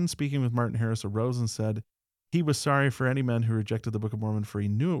were done speaking with Martin Harris, arose and said he was sorry for any man who rejected the Book of Mormon, for he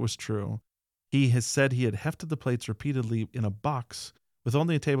knew it was true. He has said he had hefted the plates repeatedly in a box with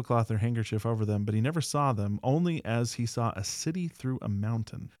only a tablecloth or handkerchief over them, but he never saw them, only as he saw a city through a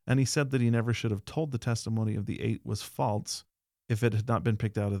mountain. And he said that he never should have told the testimony of the 8 was false if it had not been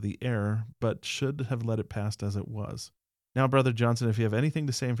picked out of the air, but should have let it pass as it was. Now, Brother Johnson, if you have anything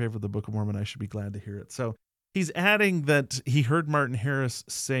to say in favor of the Book of Mormon, I should be glad to hear it. So he's adding that he heard Martin Harris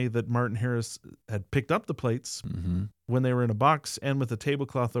say that Martin Harris had picked up the plates when they were in a box and with a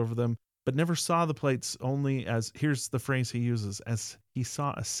tablecloth over them, but never saw the plates, only as, here's the phrase he uses, as he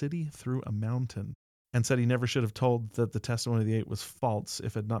saw a city through a mountain, and said he never should have told that the testimony of the 8 was false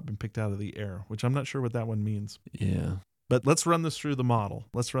if it had not been picked out of the air, which I'm not sure what that one means. Yeah. But let's run this through the model.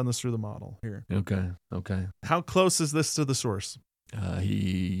 Here. Okay. How close is this to the source?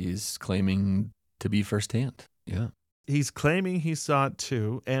 He is claiming to be firsthand. Yeah. He's claiming he saw it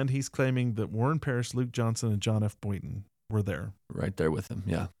too, and he's claiming that Warren Parrish, Luke Johnson, and John F. Boynton were there. Right there with him,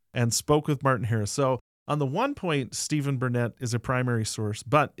 yeah. And spoke with Martin Harris. So on the one point, Stephen Burnett is a primary source,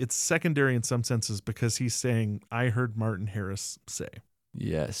 but it's secondary in some senses because he's saying, I heard Martin Harris say.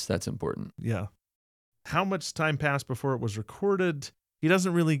 Yes, that's important. Yeah. How much time passed before it was recorded? He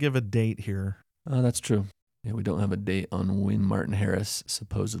doesn't really give a date here. That's true. Yeah, we don't have a date on when Martin Harris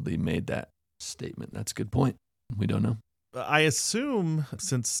supposedly made that statement. That's a good point. We don't know. I assume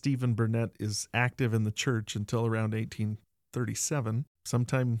since Stephen Burnett is active in the church until around 1837,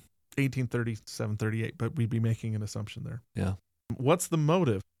 sometime 1837, 38, but we'd be making an assumption there. Yeah. What's the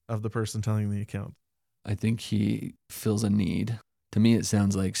motive of the person telling the account? I think he feels a need. To me, it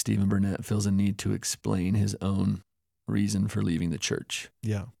sounds like Stephen Burnett feels a need to explain his own reason for leaving the church.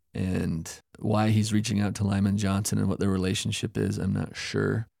 Yeah. And why he's reaching out to Lyman Johnson and what their relationship is, I'm not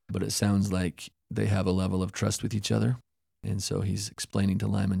sure. But it sounds like they have a level of trust with each other. And so he's explaining to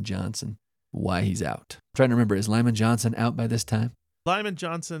Lyman Johnson why he's out. I'm trying to remember, is Lyman Johnson out by this time? Lyman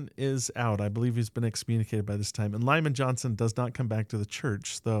Johnson is out. I believe he's been excommunicated by this time. And Lyman Johnson does not come back to the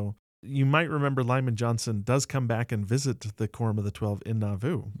church, though. You might remember Lyman Johnson does come back and visit the Quorum of the 12 in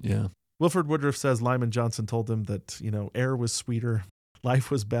Nauvoo. Yeah. Wilford Woodruff says Lyman Johnson told him that, air was sweeter, life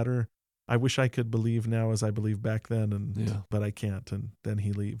was better. I wish I could believe now as I believed back then, but I can't. And then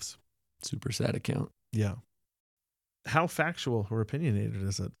he leaves. Super sad account. Yeah. How factual or opinionated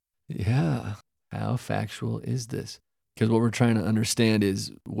is it? Yeah. How factual is this? Because what we're trying to understand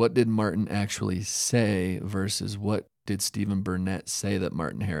is, what did Martin actually say versus what did Stephen Burnett say that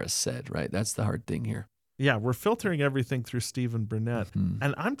Martin Harris said, right? That's the hard thing here. Yeah, we're filtering everything through Stephen Burnett.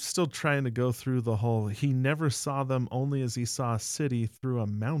 And I'm still trying to go through the whole, he never saw them only as he saw a city through a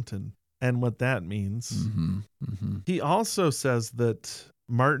mountain, and what that means. He also says that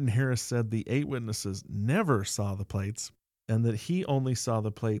Martin Harris said the 8 witnesses never saw the plates, and that he only saw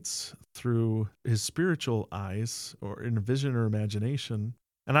the plates through his spiritual eyes or in vision or imagination.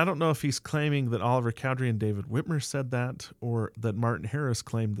 And I don't know if he's claiming that Oliver Cowdery and David Whitmer said that, or that Martin Harris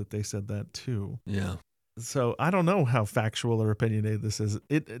claimed that they said that too. Yeah. So I don't know how factual or opinionated this is.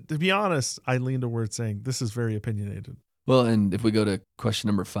 To be honest, I lean toward saying this is very opinionated. Well, and if we go to question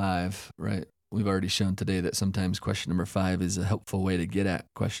number 5, right, we've already shown today that sometimes question number 5 is a helpful way to get at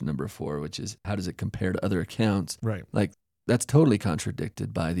question number 4, which is how does it compare to other accounts? Right. Like, that's totally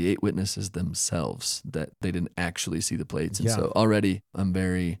contradicted by the 8 witnesses themselves, that they didn't actually see the plates. And so already I'm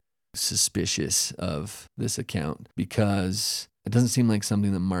very suspicious of this account because it doesn't seem like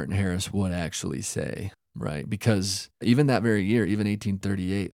something that Martin Harris would actually say, right? Because even that very year, even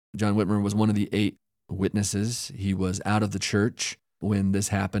 1838, John Whitmer was one of the 8 witnesses. He was out of the church when this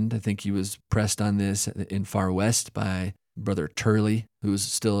happened. I think he was pressed on this in Far West by Brother Turley, who was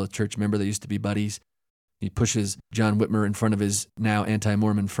still a church member. They used to be buddies. He pushes John Whitmer in front of his now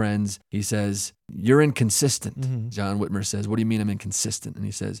anti-Mormon friends. He says, "You're inconsistent." John Whitmer says, "What do you mean I'm inconsistent?" And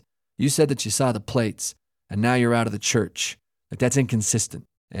he says, "You said that you saw the plates, and now you're out of the church. Like, that's inconsistent."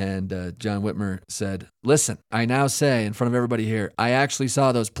 And John Whitmer said, "Listen, I now say in front of everybody here, I actually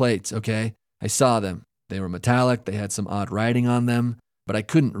saw those plates, okay? I saw them. They were metallic. They had some odd writing on them, but I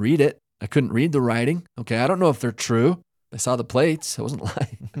couldn't read it. I couldn't read the writing, okay? I don't know if they're true. I saw the plates. I wasn't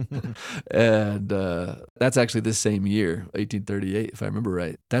lying." And that's actually this same year, 1838, if I remember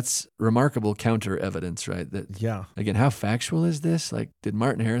right. That's remarkable counter evidence, right? That, again, how factual is this? Like, did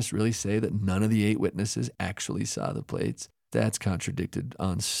Martin Harris really say that none of the 8 witnesses actually saw the plates? That's contradicted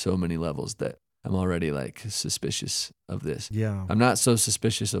on so many levels that I'm already like suspicious of this. Yeah. I'm not so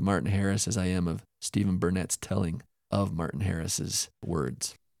suspicious of Martin Harris as I am of Stephen Burnett's telling of Martin Harris's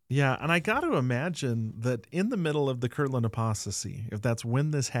words. Yeah, and I got to imagine that in the middle of the Kirtland apostasy, if that's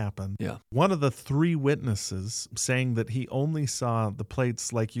when this happened, one of the 3 witnesses saying that he only saw the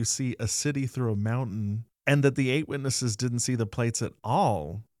plates like you see a city through a mountain, and that the 8 witnesses didn't see the plates at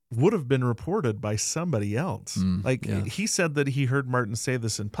all, would have been reported by somebody else. He said that he heard Martin say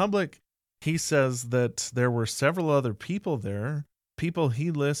this in public. He says that there were several other people there. People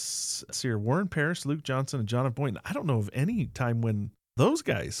he lists here, Warren Parrish, Luke Johnson, and John F. Boynton. I don't know of any time when those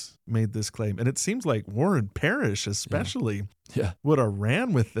guys made this claim. And it seems like Warren Parrish especially would have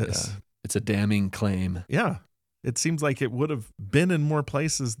ran with this. Yeah. It's a damning claim. Yeah. It seems like it would have been in more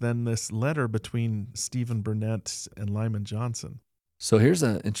places than this letter between Stephen Burnett and Lyman Johnson. So here's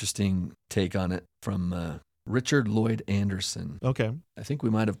an interesting take on it from Richard Lloyd Anderson. Okay. I think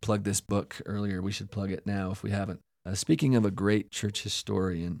we might have plugged this book earlier. We should plug it now if we haven't. Speaking of a great church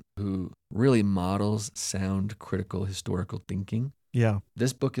historian who really models sound, critical, historical thinking. Yeah.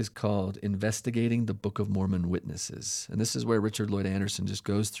 This book is called Investigating the Book of Mormon Witnesses. And this is where Richard Lloyd Anderson just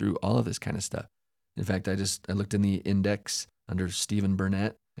goes through all of this kind of stuff. In fact, I looked in the index under Stephen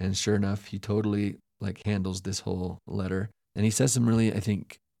Burnett, and sure enough, he totally handles this whole letter. And he says some really, I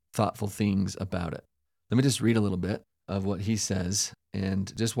think, thoughtful things about it. Let me just read a little bit of what he says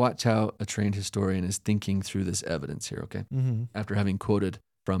and just watch how a trained historian is thinking through this evidence here, okay? After having quoted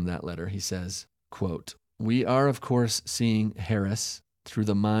from that letter, he says, quote, "We are, of course, seeing Harris through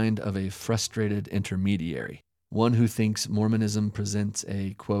the mind of a frustrated intermediary, one who thinks Mormonism presents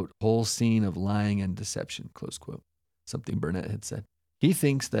a, quote, whole scene of lying and deception," close quote, something Burnett had said. He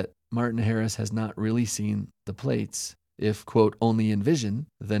thinks that Martin Harris has not really seen the plates. If, quote, only in vision,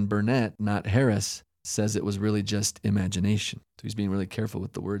 then Burnett, not Harris, says it was really just imagination. So he's being really careful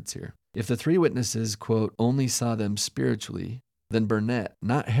with the words here. If the 3 witnesses, quote, only saw them spiritually, then Burnett,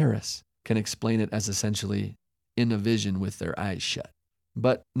 not Harris, can explain it as essentially in a vision with their eyes shut.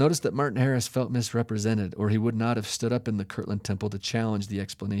 But notice that Martin Harris felt misrepresented, or he would not have stood up in the Kirtland Temple to challenge the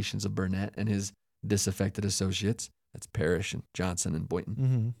explanations of Burnett and his disaffected associates. That's Parrish and Johnson and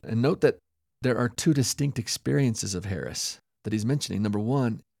Boynton. And note that there are 2 distinct experiences of Harris that he's mentioning. Number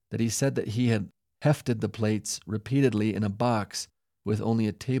 1, that he said that he had hefted the plates repeatedly in a box with only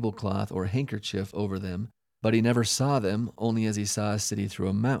a tablecloth or handkerchief over them, but he never saw them, only as he saw a city through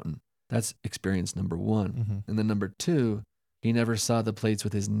a mountain. That's experience number 1. And then number 2, he never saw the plates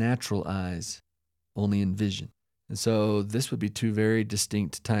with his natural eyes, only in vision. And so this would be 2 very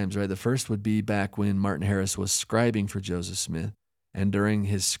distinct times, right? The first would be back when Martin Harris was scribing for Joseph Smith, and during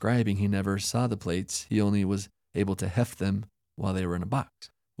his scribing, he never saw the plates. He only was able to heft them while they were in a box.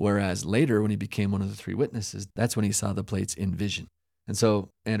 Whereas later, when he became one of the 3 witnesses, that's when he saw the plates in vision. And so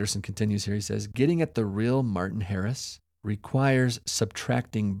Anderson continues here. He says, getting at the real Martin Harris requires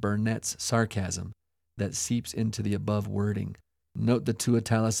subtracting Burnett's sarcasm that seeps into the above wording. Note the two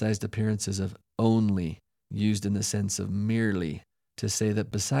italicized appearances of only, used in the sense of merely, to say that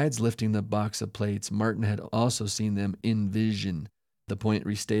besides lifting the box of plates, Martin had also seen them in vision. The point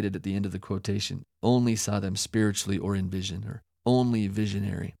restated at the end of the quotation, only saw them spiritually or in vision, or only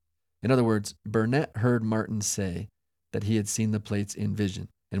visionary. In other words, Burnett heard Martin say that he had seen the plates in vision.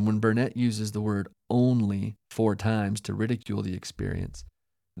 And when Burnett uses the word only 4 times to ridicule the experience,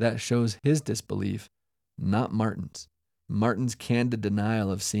 that shows his disbelief, not Martin's. Martin's candid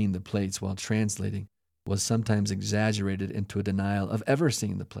denial of seeing the plates while translating was sometimes exaggerated into a denial of ever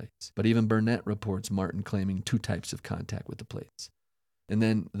seeing the plates. But even Burnett reports Martin claiming 2 types of contact with the plates. And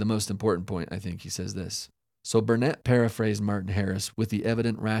then the most important point, I think he says this. So Burnett paraphrased Martin Harris with the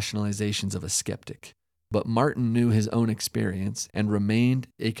evident rationalizations of a skeptic. But Martin knew his own experience and remained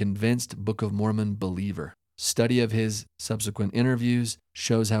a convinced Book of Mormon believer. Study of his subsequent interviews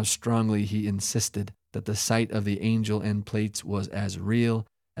shows how strongly he insisted that the sight of the angel and plates was as real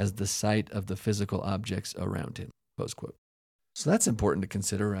as the sight of the physical objects around him. Close quote. So that's important to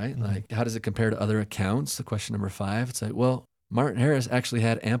consider, right? Mm-hmm. Like, how does it compare to other accounts? The question number 5, it's like, well, Martin Harris actually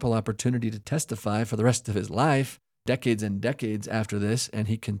had ample opportunity to testify for the rest of his life, decades and decades after this, and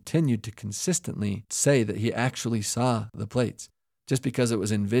he continued to consistently say that he actually saw the plates. Just because it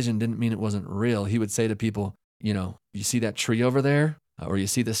was in vision didn't mean it wasn't real. He would say to people, you know, you see that tree over there? Or you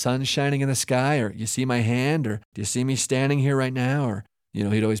see the sun shining in the sky? Or you see my hand? Or do you see me standing here right now? Or, you know,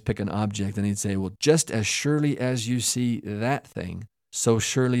 he'd always pick an object and he'd say, well, just as surely as you see that thing, so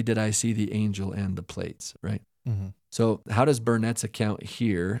surely did I see the angel and the plates, right? Mm-hmm. So how does Burnett's account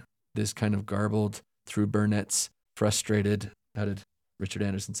here, this kind of garbled through Burnett's frustrated, how did Richard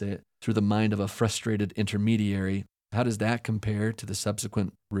Anderson say it? Through the mind of a frustrated intermediary, how does that compare to the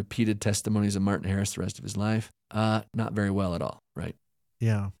subsequent repeated testimonies of Martin Harris the rest of his life? Not very well at all, right?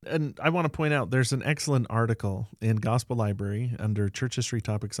 Yeah. And I want to point out there's an excellent article in Gospel Library under Church History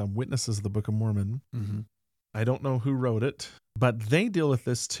Topics on Witnesses of the Book of Mormon. Mm-hmm. I don't know who wrote it, but they deal with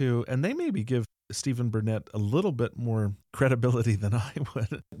this too, and they maybe give Stephen Burnett a little bit more credibility than I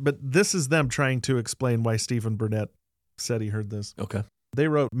would. But this is them trying to explain why Stephen Burnett said he heard this. Okay. They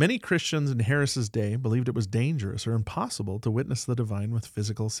wrote, many Christians in Harris's day believed it was dangerous or impossible to witness the divine with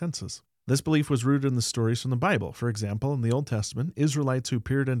physical senses. This belief was rooted in the stories from the Bible. For example, in the Old Testament, Israelites who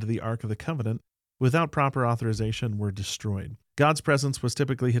peered into the Ark of the Covenant without proper authorization were destroyed. God's presence was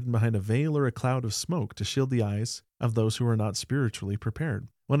typically hidden behind a veil or a cloud of smoke to shield the eyes of those who were not spiritually prepared.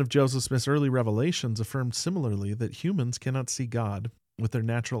 One of Joseph Smith's early revelations affirmed similarly that humans cannot see God with their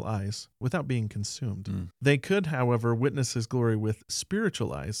natural eyes without being consumed. They could, however, witness his glory with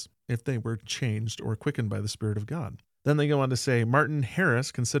spiritual eyes if they were changed or quickened by the Spirit of God. Then they go on to say, Martin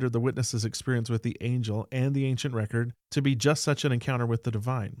Harris considered the witness's experience with the angel and the ancient record to be just such an encounter with the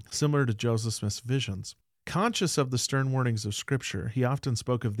divine, similar to Joseph Smith's visions. Conscious of the stern warnings of Scripture, he often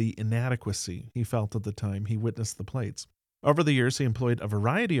spoke of the inadequacy he felt at the time he witnessed the plates. Over the years, he employed a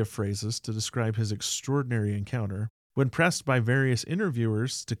variety of phrases to describe his extraordinary encounter. When pressed by various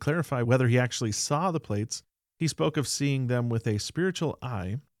interviewers to clarify whether he actually saw the plates, he spoke of seeing them with a spiritual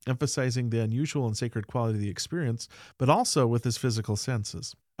eye, emphasizing the unusual and sacred quality of the experience, but also with his physical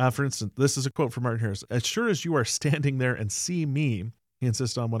senses. For instance, this is a quote from Martin Harris. As sure as you are standing there and see me, he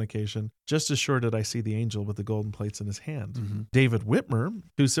insisted on one occasion, just as sure did I see the angel with the golden plates in his hand. Mm-hmm. David Whitmer,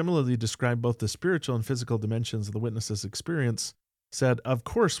 who similarly described both the spiritual and physical dimensions of the witness's experience, said, of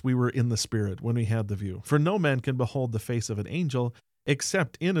course we were in the spirit when we had the view, for no man can behold the face of an angel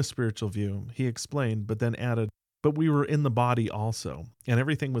except in a spiritual view, he explained, but then added, but we were in the body also, and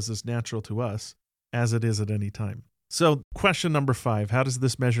everything was as natural to us as it is at any time. So question number 5, how does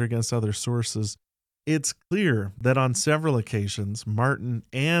this measure against other sources? It's clear that on several occasions, Martin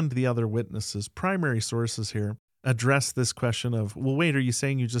and the other witnesses, primary sources here, address this question of, well, wait, are you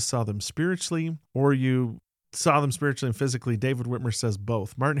saying you just saw them spiritually, or you saw them spiritually and physically? David Whitmer says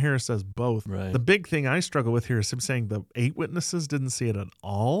both. Martin Harris says both. Right. The big thing I struggle with here is him saying the 8 witnesses didn't see it at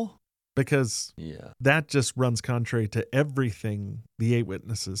all, because that just runs contrary to everything the 8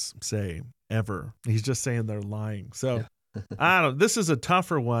 witnesses say ever. He's just saying they're lying. So I don't know. This is a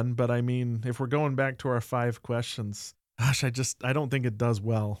tougher one, but I mean, if we're going back to our 5 questions, gosh, I don't think it does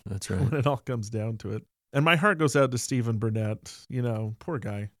well. That's right. When it all comes down to it. And my heart goes out to Stephen Burnett. You know, poor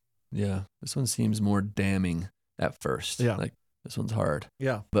guy. Yeah. This one seems more damning at first. Yeah. Like, this one's hard.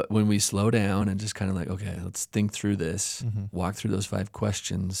 Yeah. But when we slow down and just kind of like, okay, let's think through this, walk through those 5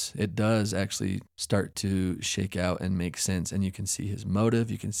 questions, it does actually start to shake out and make sense. And you can see his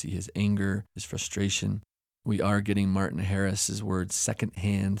motive, you can see his anger, his frustration. we are getting Martin Harris's words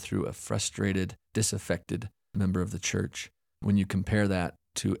secondhand through a frustrated, disaffected member of the church. When you compare that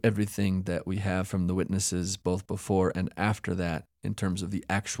to everything that we have from the witnesses both before and after that in terms of the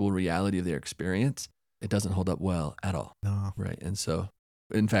actual reality of their experience, it doesn't hold up well at all. No. Right. And so,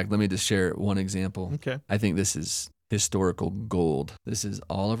 in fact, let me just share one example. Okay. I think this is historical gold. This is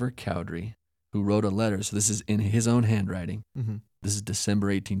Oliver Cowdery, who wrote a letter. So this is in his own handwriting. Mm-hmm. This is December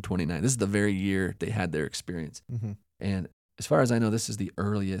 1829. This is the very year they had their experience. Mm-hmm. And as far as I know, this is the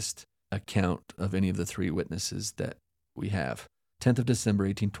earliest account of any of the three witnesses that we have. 10th of December,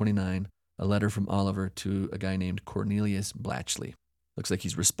 1829, a letter from Oliver to a guy named Cornelius Blatchley. Looks like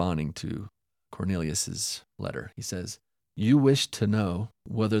he's responding to Cornelius's letter. He says, "You wish to know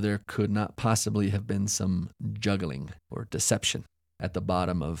whether there could not possibly have been some juggling or deception at the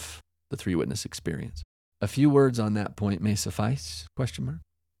bottom of the three witness experience. A few words on that point may suffice, ?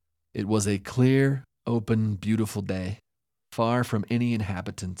 It was a clear, open, beautiful day, far from any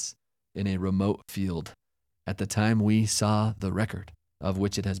inhabitants, in a remote field, at the time we saw the record of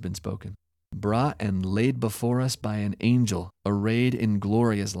which it has been spoken, brought and laid before us by an angel arrayed in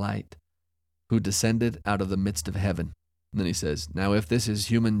glorious light, who descended out of the midst of heaven." And then he says, "Now if this is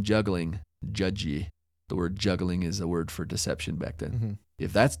human juggling, judge ye." The word juggling is a word for deception back then. Mm-hmm.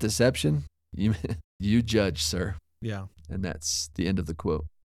 If that's deception, you judge, sir. Yeah. And that's the end of the quote.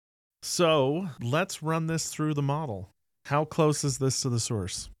 So let's run this through the model. How close is this to the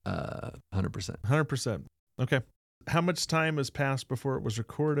source? 100%. 100%. Okay. How much time has passed before it was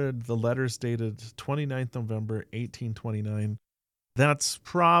recorded? The letter's dated 29th November, 1829. That's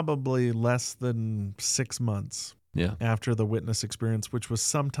probably less than 6 months Yeah. after the witness experience, which was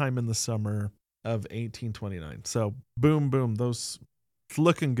sometime in the summer of 1829. So boom, boom, those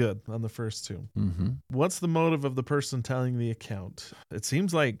looking good on the first two. Mm-hmm. What's the motive of the person telling the account? It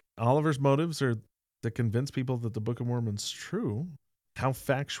seems like Oliver's motives are to convince people that the Book of Mormon's true. How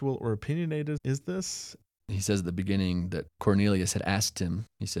factual or opinionated is this? He says at the beginning that Cornelius had asked him,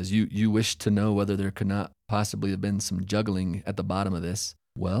 he says, you wish to know whether there could not possibly have been some juggling at the bottom of this.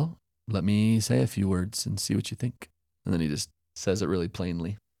 Well, let me say a few words and see what you think. And then he just says it really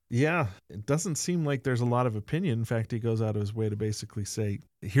plainly. Yeah, it doesn't seem like there's a lot of opinion. In fact, he goes out of his way to basically say,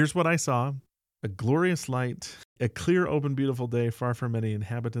 here's what I saw: a glorious light, a clear, open, beautiful day, far from any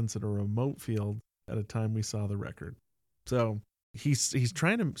inhabitants, in a remote field at a time we saw the record. So he's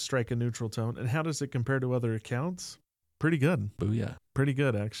trying to strike a neutral tone. And how does it compare to other accounts? Pretty good. Booyah. Pretty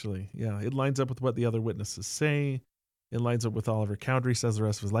good, actually. Yeah, it lines up with what the other witnesses say. It lines up with Oliver Cowdery says the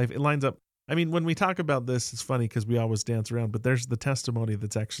rest of his life. It lines up. I mean, when we talk about this, it's funny because we always dance around, but there's the testimony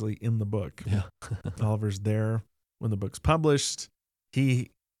that's actually in the book. Yeah. Oliver's there when the book's published. He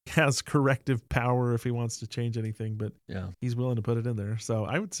has corrective power if he wants to change anything, but Yeah. he's willing to put it in there. So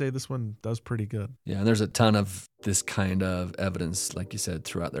I would say this one does pretty good. Yeah, and there's a ton of this kind of evidence, like you said,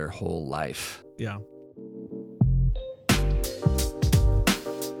 throughout their whole life. Yeah.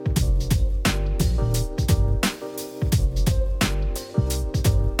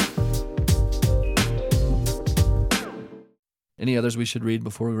 Any others we should read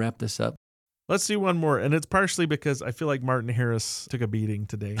before we wrap this up? Let's do one more. And it's partially because I feel like Martin Harris took a beating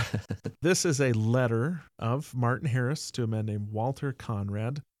today. This is a letter of Martin Harris to a man named Walter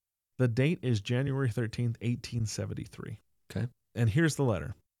Conrad. The date is January 13th, 1873. Okay. And here's the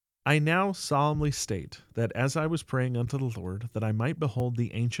letter. "I now solemnly state that as I was praying unto the Lord that I might behold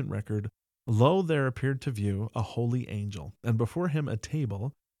the ancient record, lo, there appeared to view a holy angel, and before him a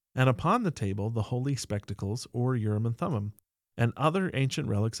table, and upon the table the holy spectacles, or Urim and Thummim, and other ancient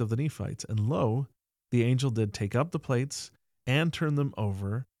relics of the Nephites. And lo, the angel did take up the plates and turn them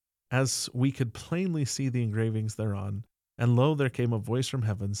over, as we could plainly see the engravings thereon. And lo, there came a voice from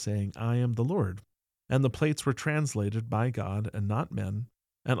heaven, saying, I am the Lord. And the plates were translated by God and not men,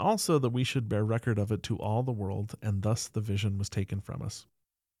 and also that we should bear record of it to all the world, and thus the vision was taken from us.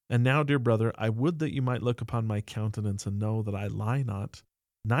 And now, dear brother, I would that you might look upon my countenance and know that I lie not,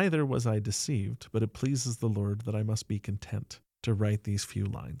 neither was I deceived, but it pleases the Lord that I must be content to write these few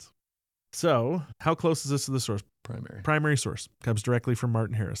lines." So, how close is this to the source? Primary source. Comes directly from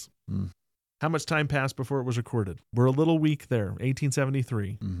Martin Harris. Mm. How much time passed before it was recorded? We're a little weak there,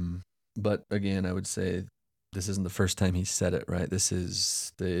 1873. Mm-hmm. But again, I would say this isn't the first time he said it, right? This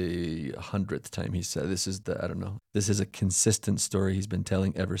is the 100th time he said it. This is This is a consistent story he's been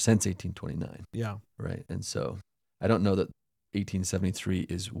telling ever since 1829. Yeah. Right. And so I don't know that 1873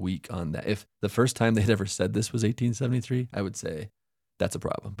 is weak on that. If the first time they'd ever said this was 1873, I would say that's a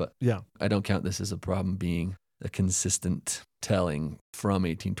problem. But yeah, I don't count this as a problem being a consistent telling from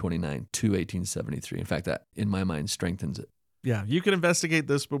 1829 to 1873. In fact, that in my mind strengthens it. Yeah, you can investigate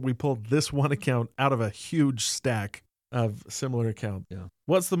this, but we pulled this one account out of a huge stack of similar accounts. Yeah.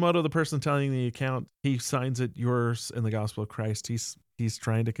 What's the motto of the person telling the account? He signs it yours in the gospel of Christ. He's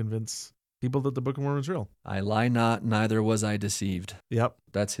trying to convince people that the Book of Mormon is real. I lie not, neither was I deceived. Yep.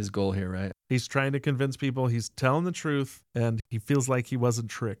 That's his goal here, right? He's trying to convince people. He's telling the truth, and he feels like he wasn't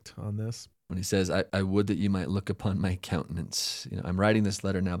tricked on this. When he says, I would that you might look upon my countenance. I'm writing this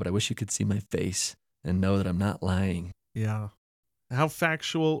letter now, but I wish you could see my face and know that I'm not lying. Yeah. How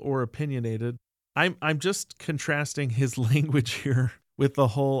factual or opinionated. I'm just contrasting his language here with the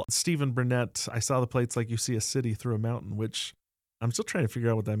whole Stephen Burnett, I saw the plates like you see a city through a mountain, which I'm still trying to figure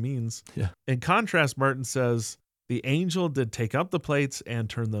out what that means. Yeah. In contrast, Martin says, the angel did take up the plates and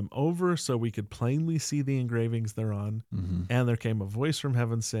turn them over so we could plainly see the engravings thereon. Mm-hmm. And there came a voice from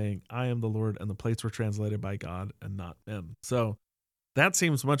heaven saying, I am the Lord, and the plates were translated by God and not men. So that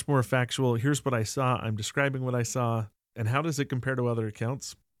seems much more factual. Here's what I saw. I'm describing what I saw. And how does it compare to other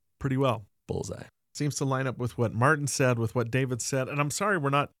accounts? Pretty well. Bullseye. Seems to line up with what Martin said, with what David said. And I'm sorry, we're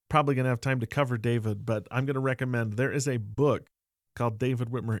not probably going to have time to cover David, but I'm going to recommend there is a book called David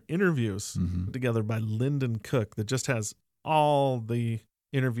Whitmer Interviews, put together by Lyndon Cook, that just has all the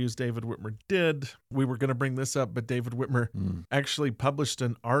interviews David Whitmer did. We were going to bring this up, but David Whitmer actually published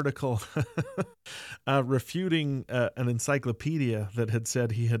an article refuting an encyclopedia that had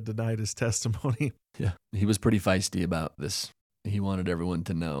said he had denied his testimony. Yeah, he was pretty feisty about this. He wanted everyone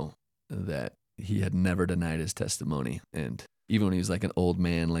to know that he had never denied his testimony. And even when he was like an old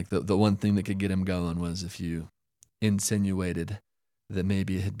man, like the one thing that could get him going was if you insinuated that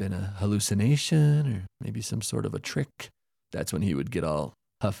maybe it had been a hallucination or maybe some sort of a trick. That's when he would get all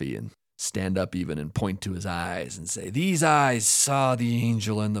huffy and stand up even and point to his eyes and say, these eyes saw the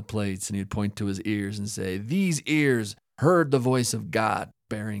angel and the plates. And he'd point to his ears and say, these ears heard the voice of God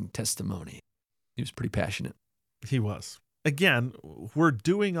bearing testimony. He was pretty passionate. He was. Again, we're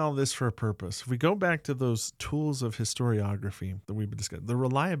doing all this for a purpose. If we go back to those tools of historiography that we've been discussing, the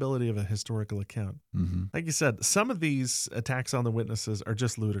reliability of a historical account. Like you said, some of these attacks on the witnesses are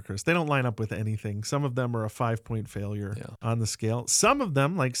just ludicrous. They don't line up with anything. Some of them are a 5-point failure on the scale. Some of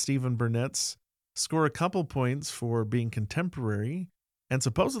them, like Stephen Burnett's, score a couple points for being contemporary and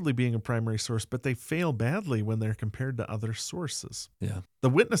supposedly being a primary source, but they fail badly when they're compared to other sources. Yeah. The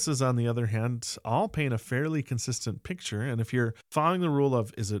witnesses, on the other hand, all paint a fairly consistent picture. And if you're following the rule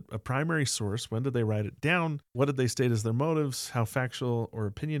of, is it a primary source? When did they write it down? What did they state as their motives? How factual or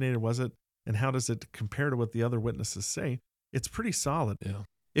opinionated was it? And how does it compare to what the other witnesses say? It's pretty solid. Yeah.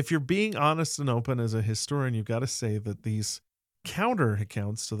 If you're being honest and open as a historian, you've got to say that these counter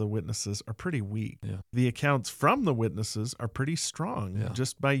accounts to the witnesses are pretty weak. Yeah. The accounts from the witnesses are pretty strong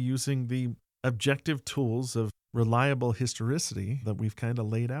just by using the objective tools of reliable historicity that we've kind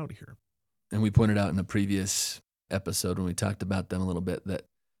of laid out here. And we pointed out in a previous episode when we talked about them a little bit that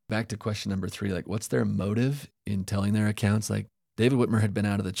back to question number 3, like what's their motive in telling their accounts? Like David Whitmer had been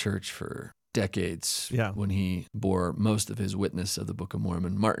out of the church for decades when he bore most of his witness of the Book of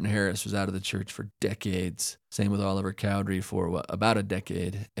Mormon. Martin Harris was out of the church for decades. Same with Oliver Cowdery for about a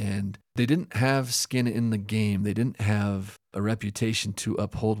decade. And they didn't have skin in the game. They didn't have a reputation to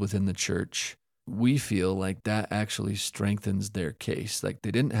uphold within the church. We feel like that actually strengthens their case. Like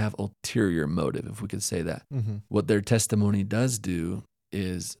they didn't have ulterior motive, if we could say that. What their testimony does do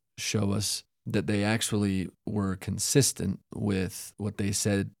is show us that they actually were consistent with what they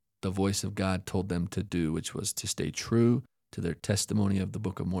said the voice of God told them to do, which was to stay true to their testimony of the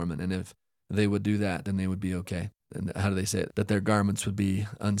Book of Mormon. And if they would do that, then they would be okay. And how do they say it? That their garments would be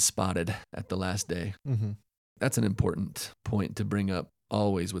unspotted at the last day. That's an important point to bring up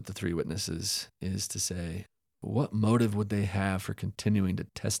always with the 3 witnesses, is to say, what motive would they have for continuing to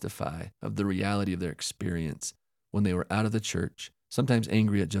testify of the reality of their experience when they were out of the church, sometimes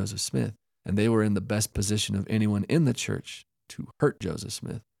angry at Joseph Smith, and they were in the best position of anyone in the church to hurt Joseph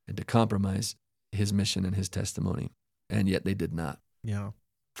Smith and to compromise his mission and his testimony, and yet they did not. Yeah.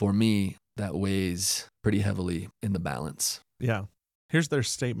 For me, that weighs pretty heavily in the balance. Yeah. Here's their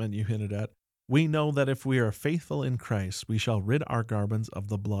statement you hinted at. We know that if we are faithful in Christ, we shall rid our garments of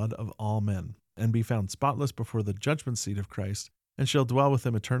the blood of all men, and be found spotless before the judgment seat of Christ, and shall dwell with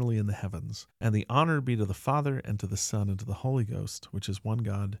him eternally in the heavens. And the honor be to the Father, and to the Son, and to the Holy Ghost, which is one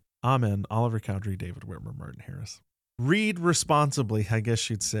God. Amen. Oliver Cowdery, David Whitmer, Martin Harris. Read responsibly, I guess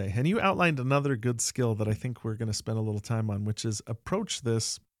you'd say. And you outlined another good skill that I think we're going to spend a little time on, which is approach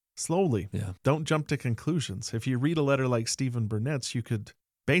this slowly. Yeah. Don't jump to conclusions. If you read a letter like Stephen Burnett's, you could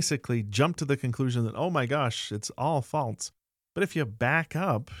basically jump to the conclusion that, oh my gosh, it's all false. But if you back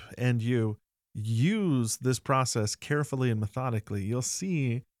up and you use this process carefully and methodically, you'll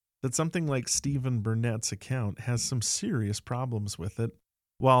see that something like Stephen Burnett's account has some serious problems with it,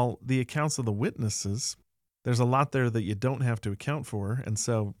 while the accounts of the witnesses, there's a lot there that you don't have to account for, and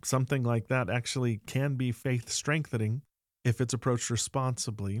so something like that actually can be faith-strengthening if it's approached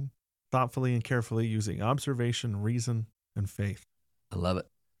responsibly, thoughtfully and carefully using observation, reason, and faith. I love it.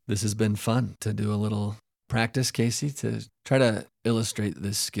 This has been fun to do a little practice, Casey, to try to illustrate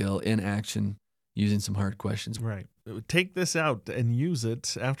this skill in action using some hard questions. Right. Take this out and use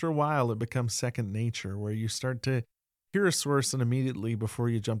it. After a while, it becomes second nature, where you start to hear a source and immediately, before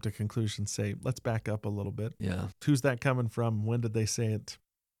you jump to conclusions, say, let's back up a little bit. Yeah. Who's that coming from? When did they say it?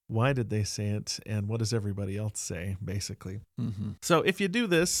 Why did they say it? And what does everybody else say, basically? Mm-hmm. So if you do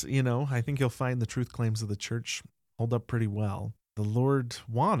this, I think you'll find the truth claims of the church hold up pretty well. The Lord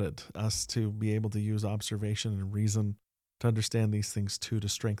wanted us to be able to use observation and reason to understand these things too, to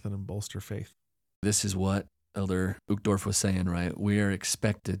strengthen and bolster faith. This is what Elder Uchtdorf was saying, right? We are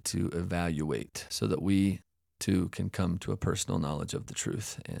expected to evaluate so that we too can come to a personal knowledge of the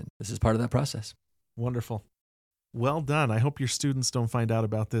truth. And this is part of that process. Wonderful. Well done. I hope your students don't find out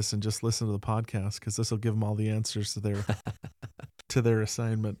about this and just listen to the podcast, because this will give them all the answers to their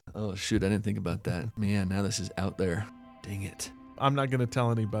assignment. Oh, shoot. I didn't think about that. Man, now this is out there. Dang it. I'm not going to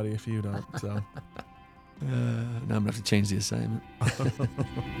tell anybody if you don't. So now I'm going to have to change the assignment.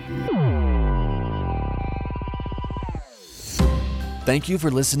 Thank you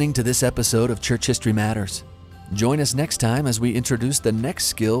for listening to this episode of Church History Matters. Join us next time as we introduce the next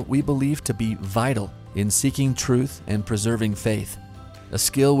skill we believe to be vital in seeking truth and preserving faith, a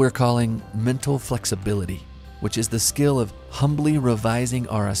skill we're calling mental flexibility, which is the skill of humbly revising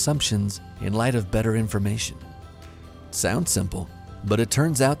our assumptions in light of better information. Sounds simple, but it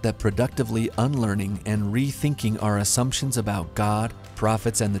turns out that productively unlearning and rethinking our assumptions about God,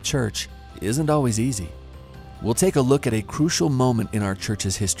 prophets, and the church isn't always easy. We'll take a look at a crucial moment in our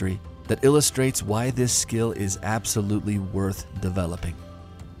church's history that illustrates why this skill is absolutely worth developing.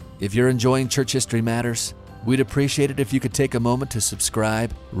 If you're enjoying Church History Matters, we'd appreciate it if you could take a moment to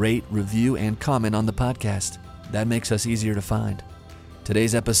subscribe, rate, review, and comment on the podcast. That makes us easier to find.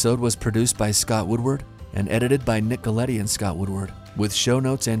 Today's episode was produced by Scott Woodward and edited by Nick Galletti and Scott Woodward, with show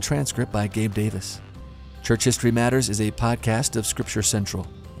notes and transcript by Gabe Davis. Church History Matters is a podcast of Scripture Central,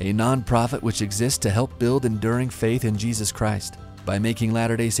 a nonprofit which exists to help build enduring faith in Jesus Christ by making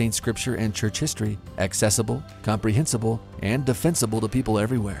Latter-day Saint Scripture and church history accessible, comprehensible, and defensible to people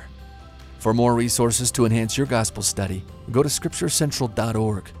everywhere. For more resources to enhance your gospel study, go to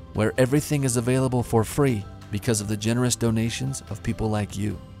scripturecentral.org, where everything is available for free because of the generous donations of people like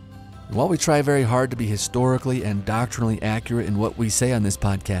you. And while we try very hard to be historically and doctrinally accurate in what we say on this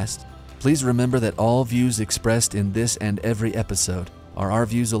podcast, please remember that all views expressed in this and every episode are our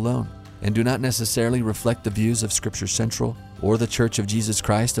views alone and do not necessarily reflect the views of Scripture Central or the Church of Jesus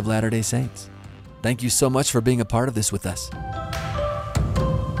Christ of Latter-day Saints. Thank you so much for being a part of this with us.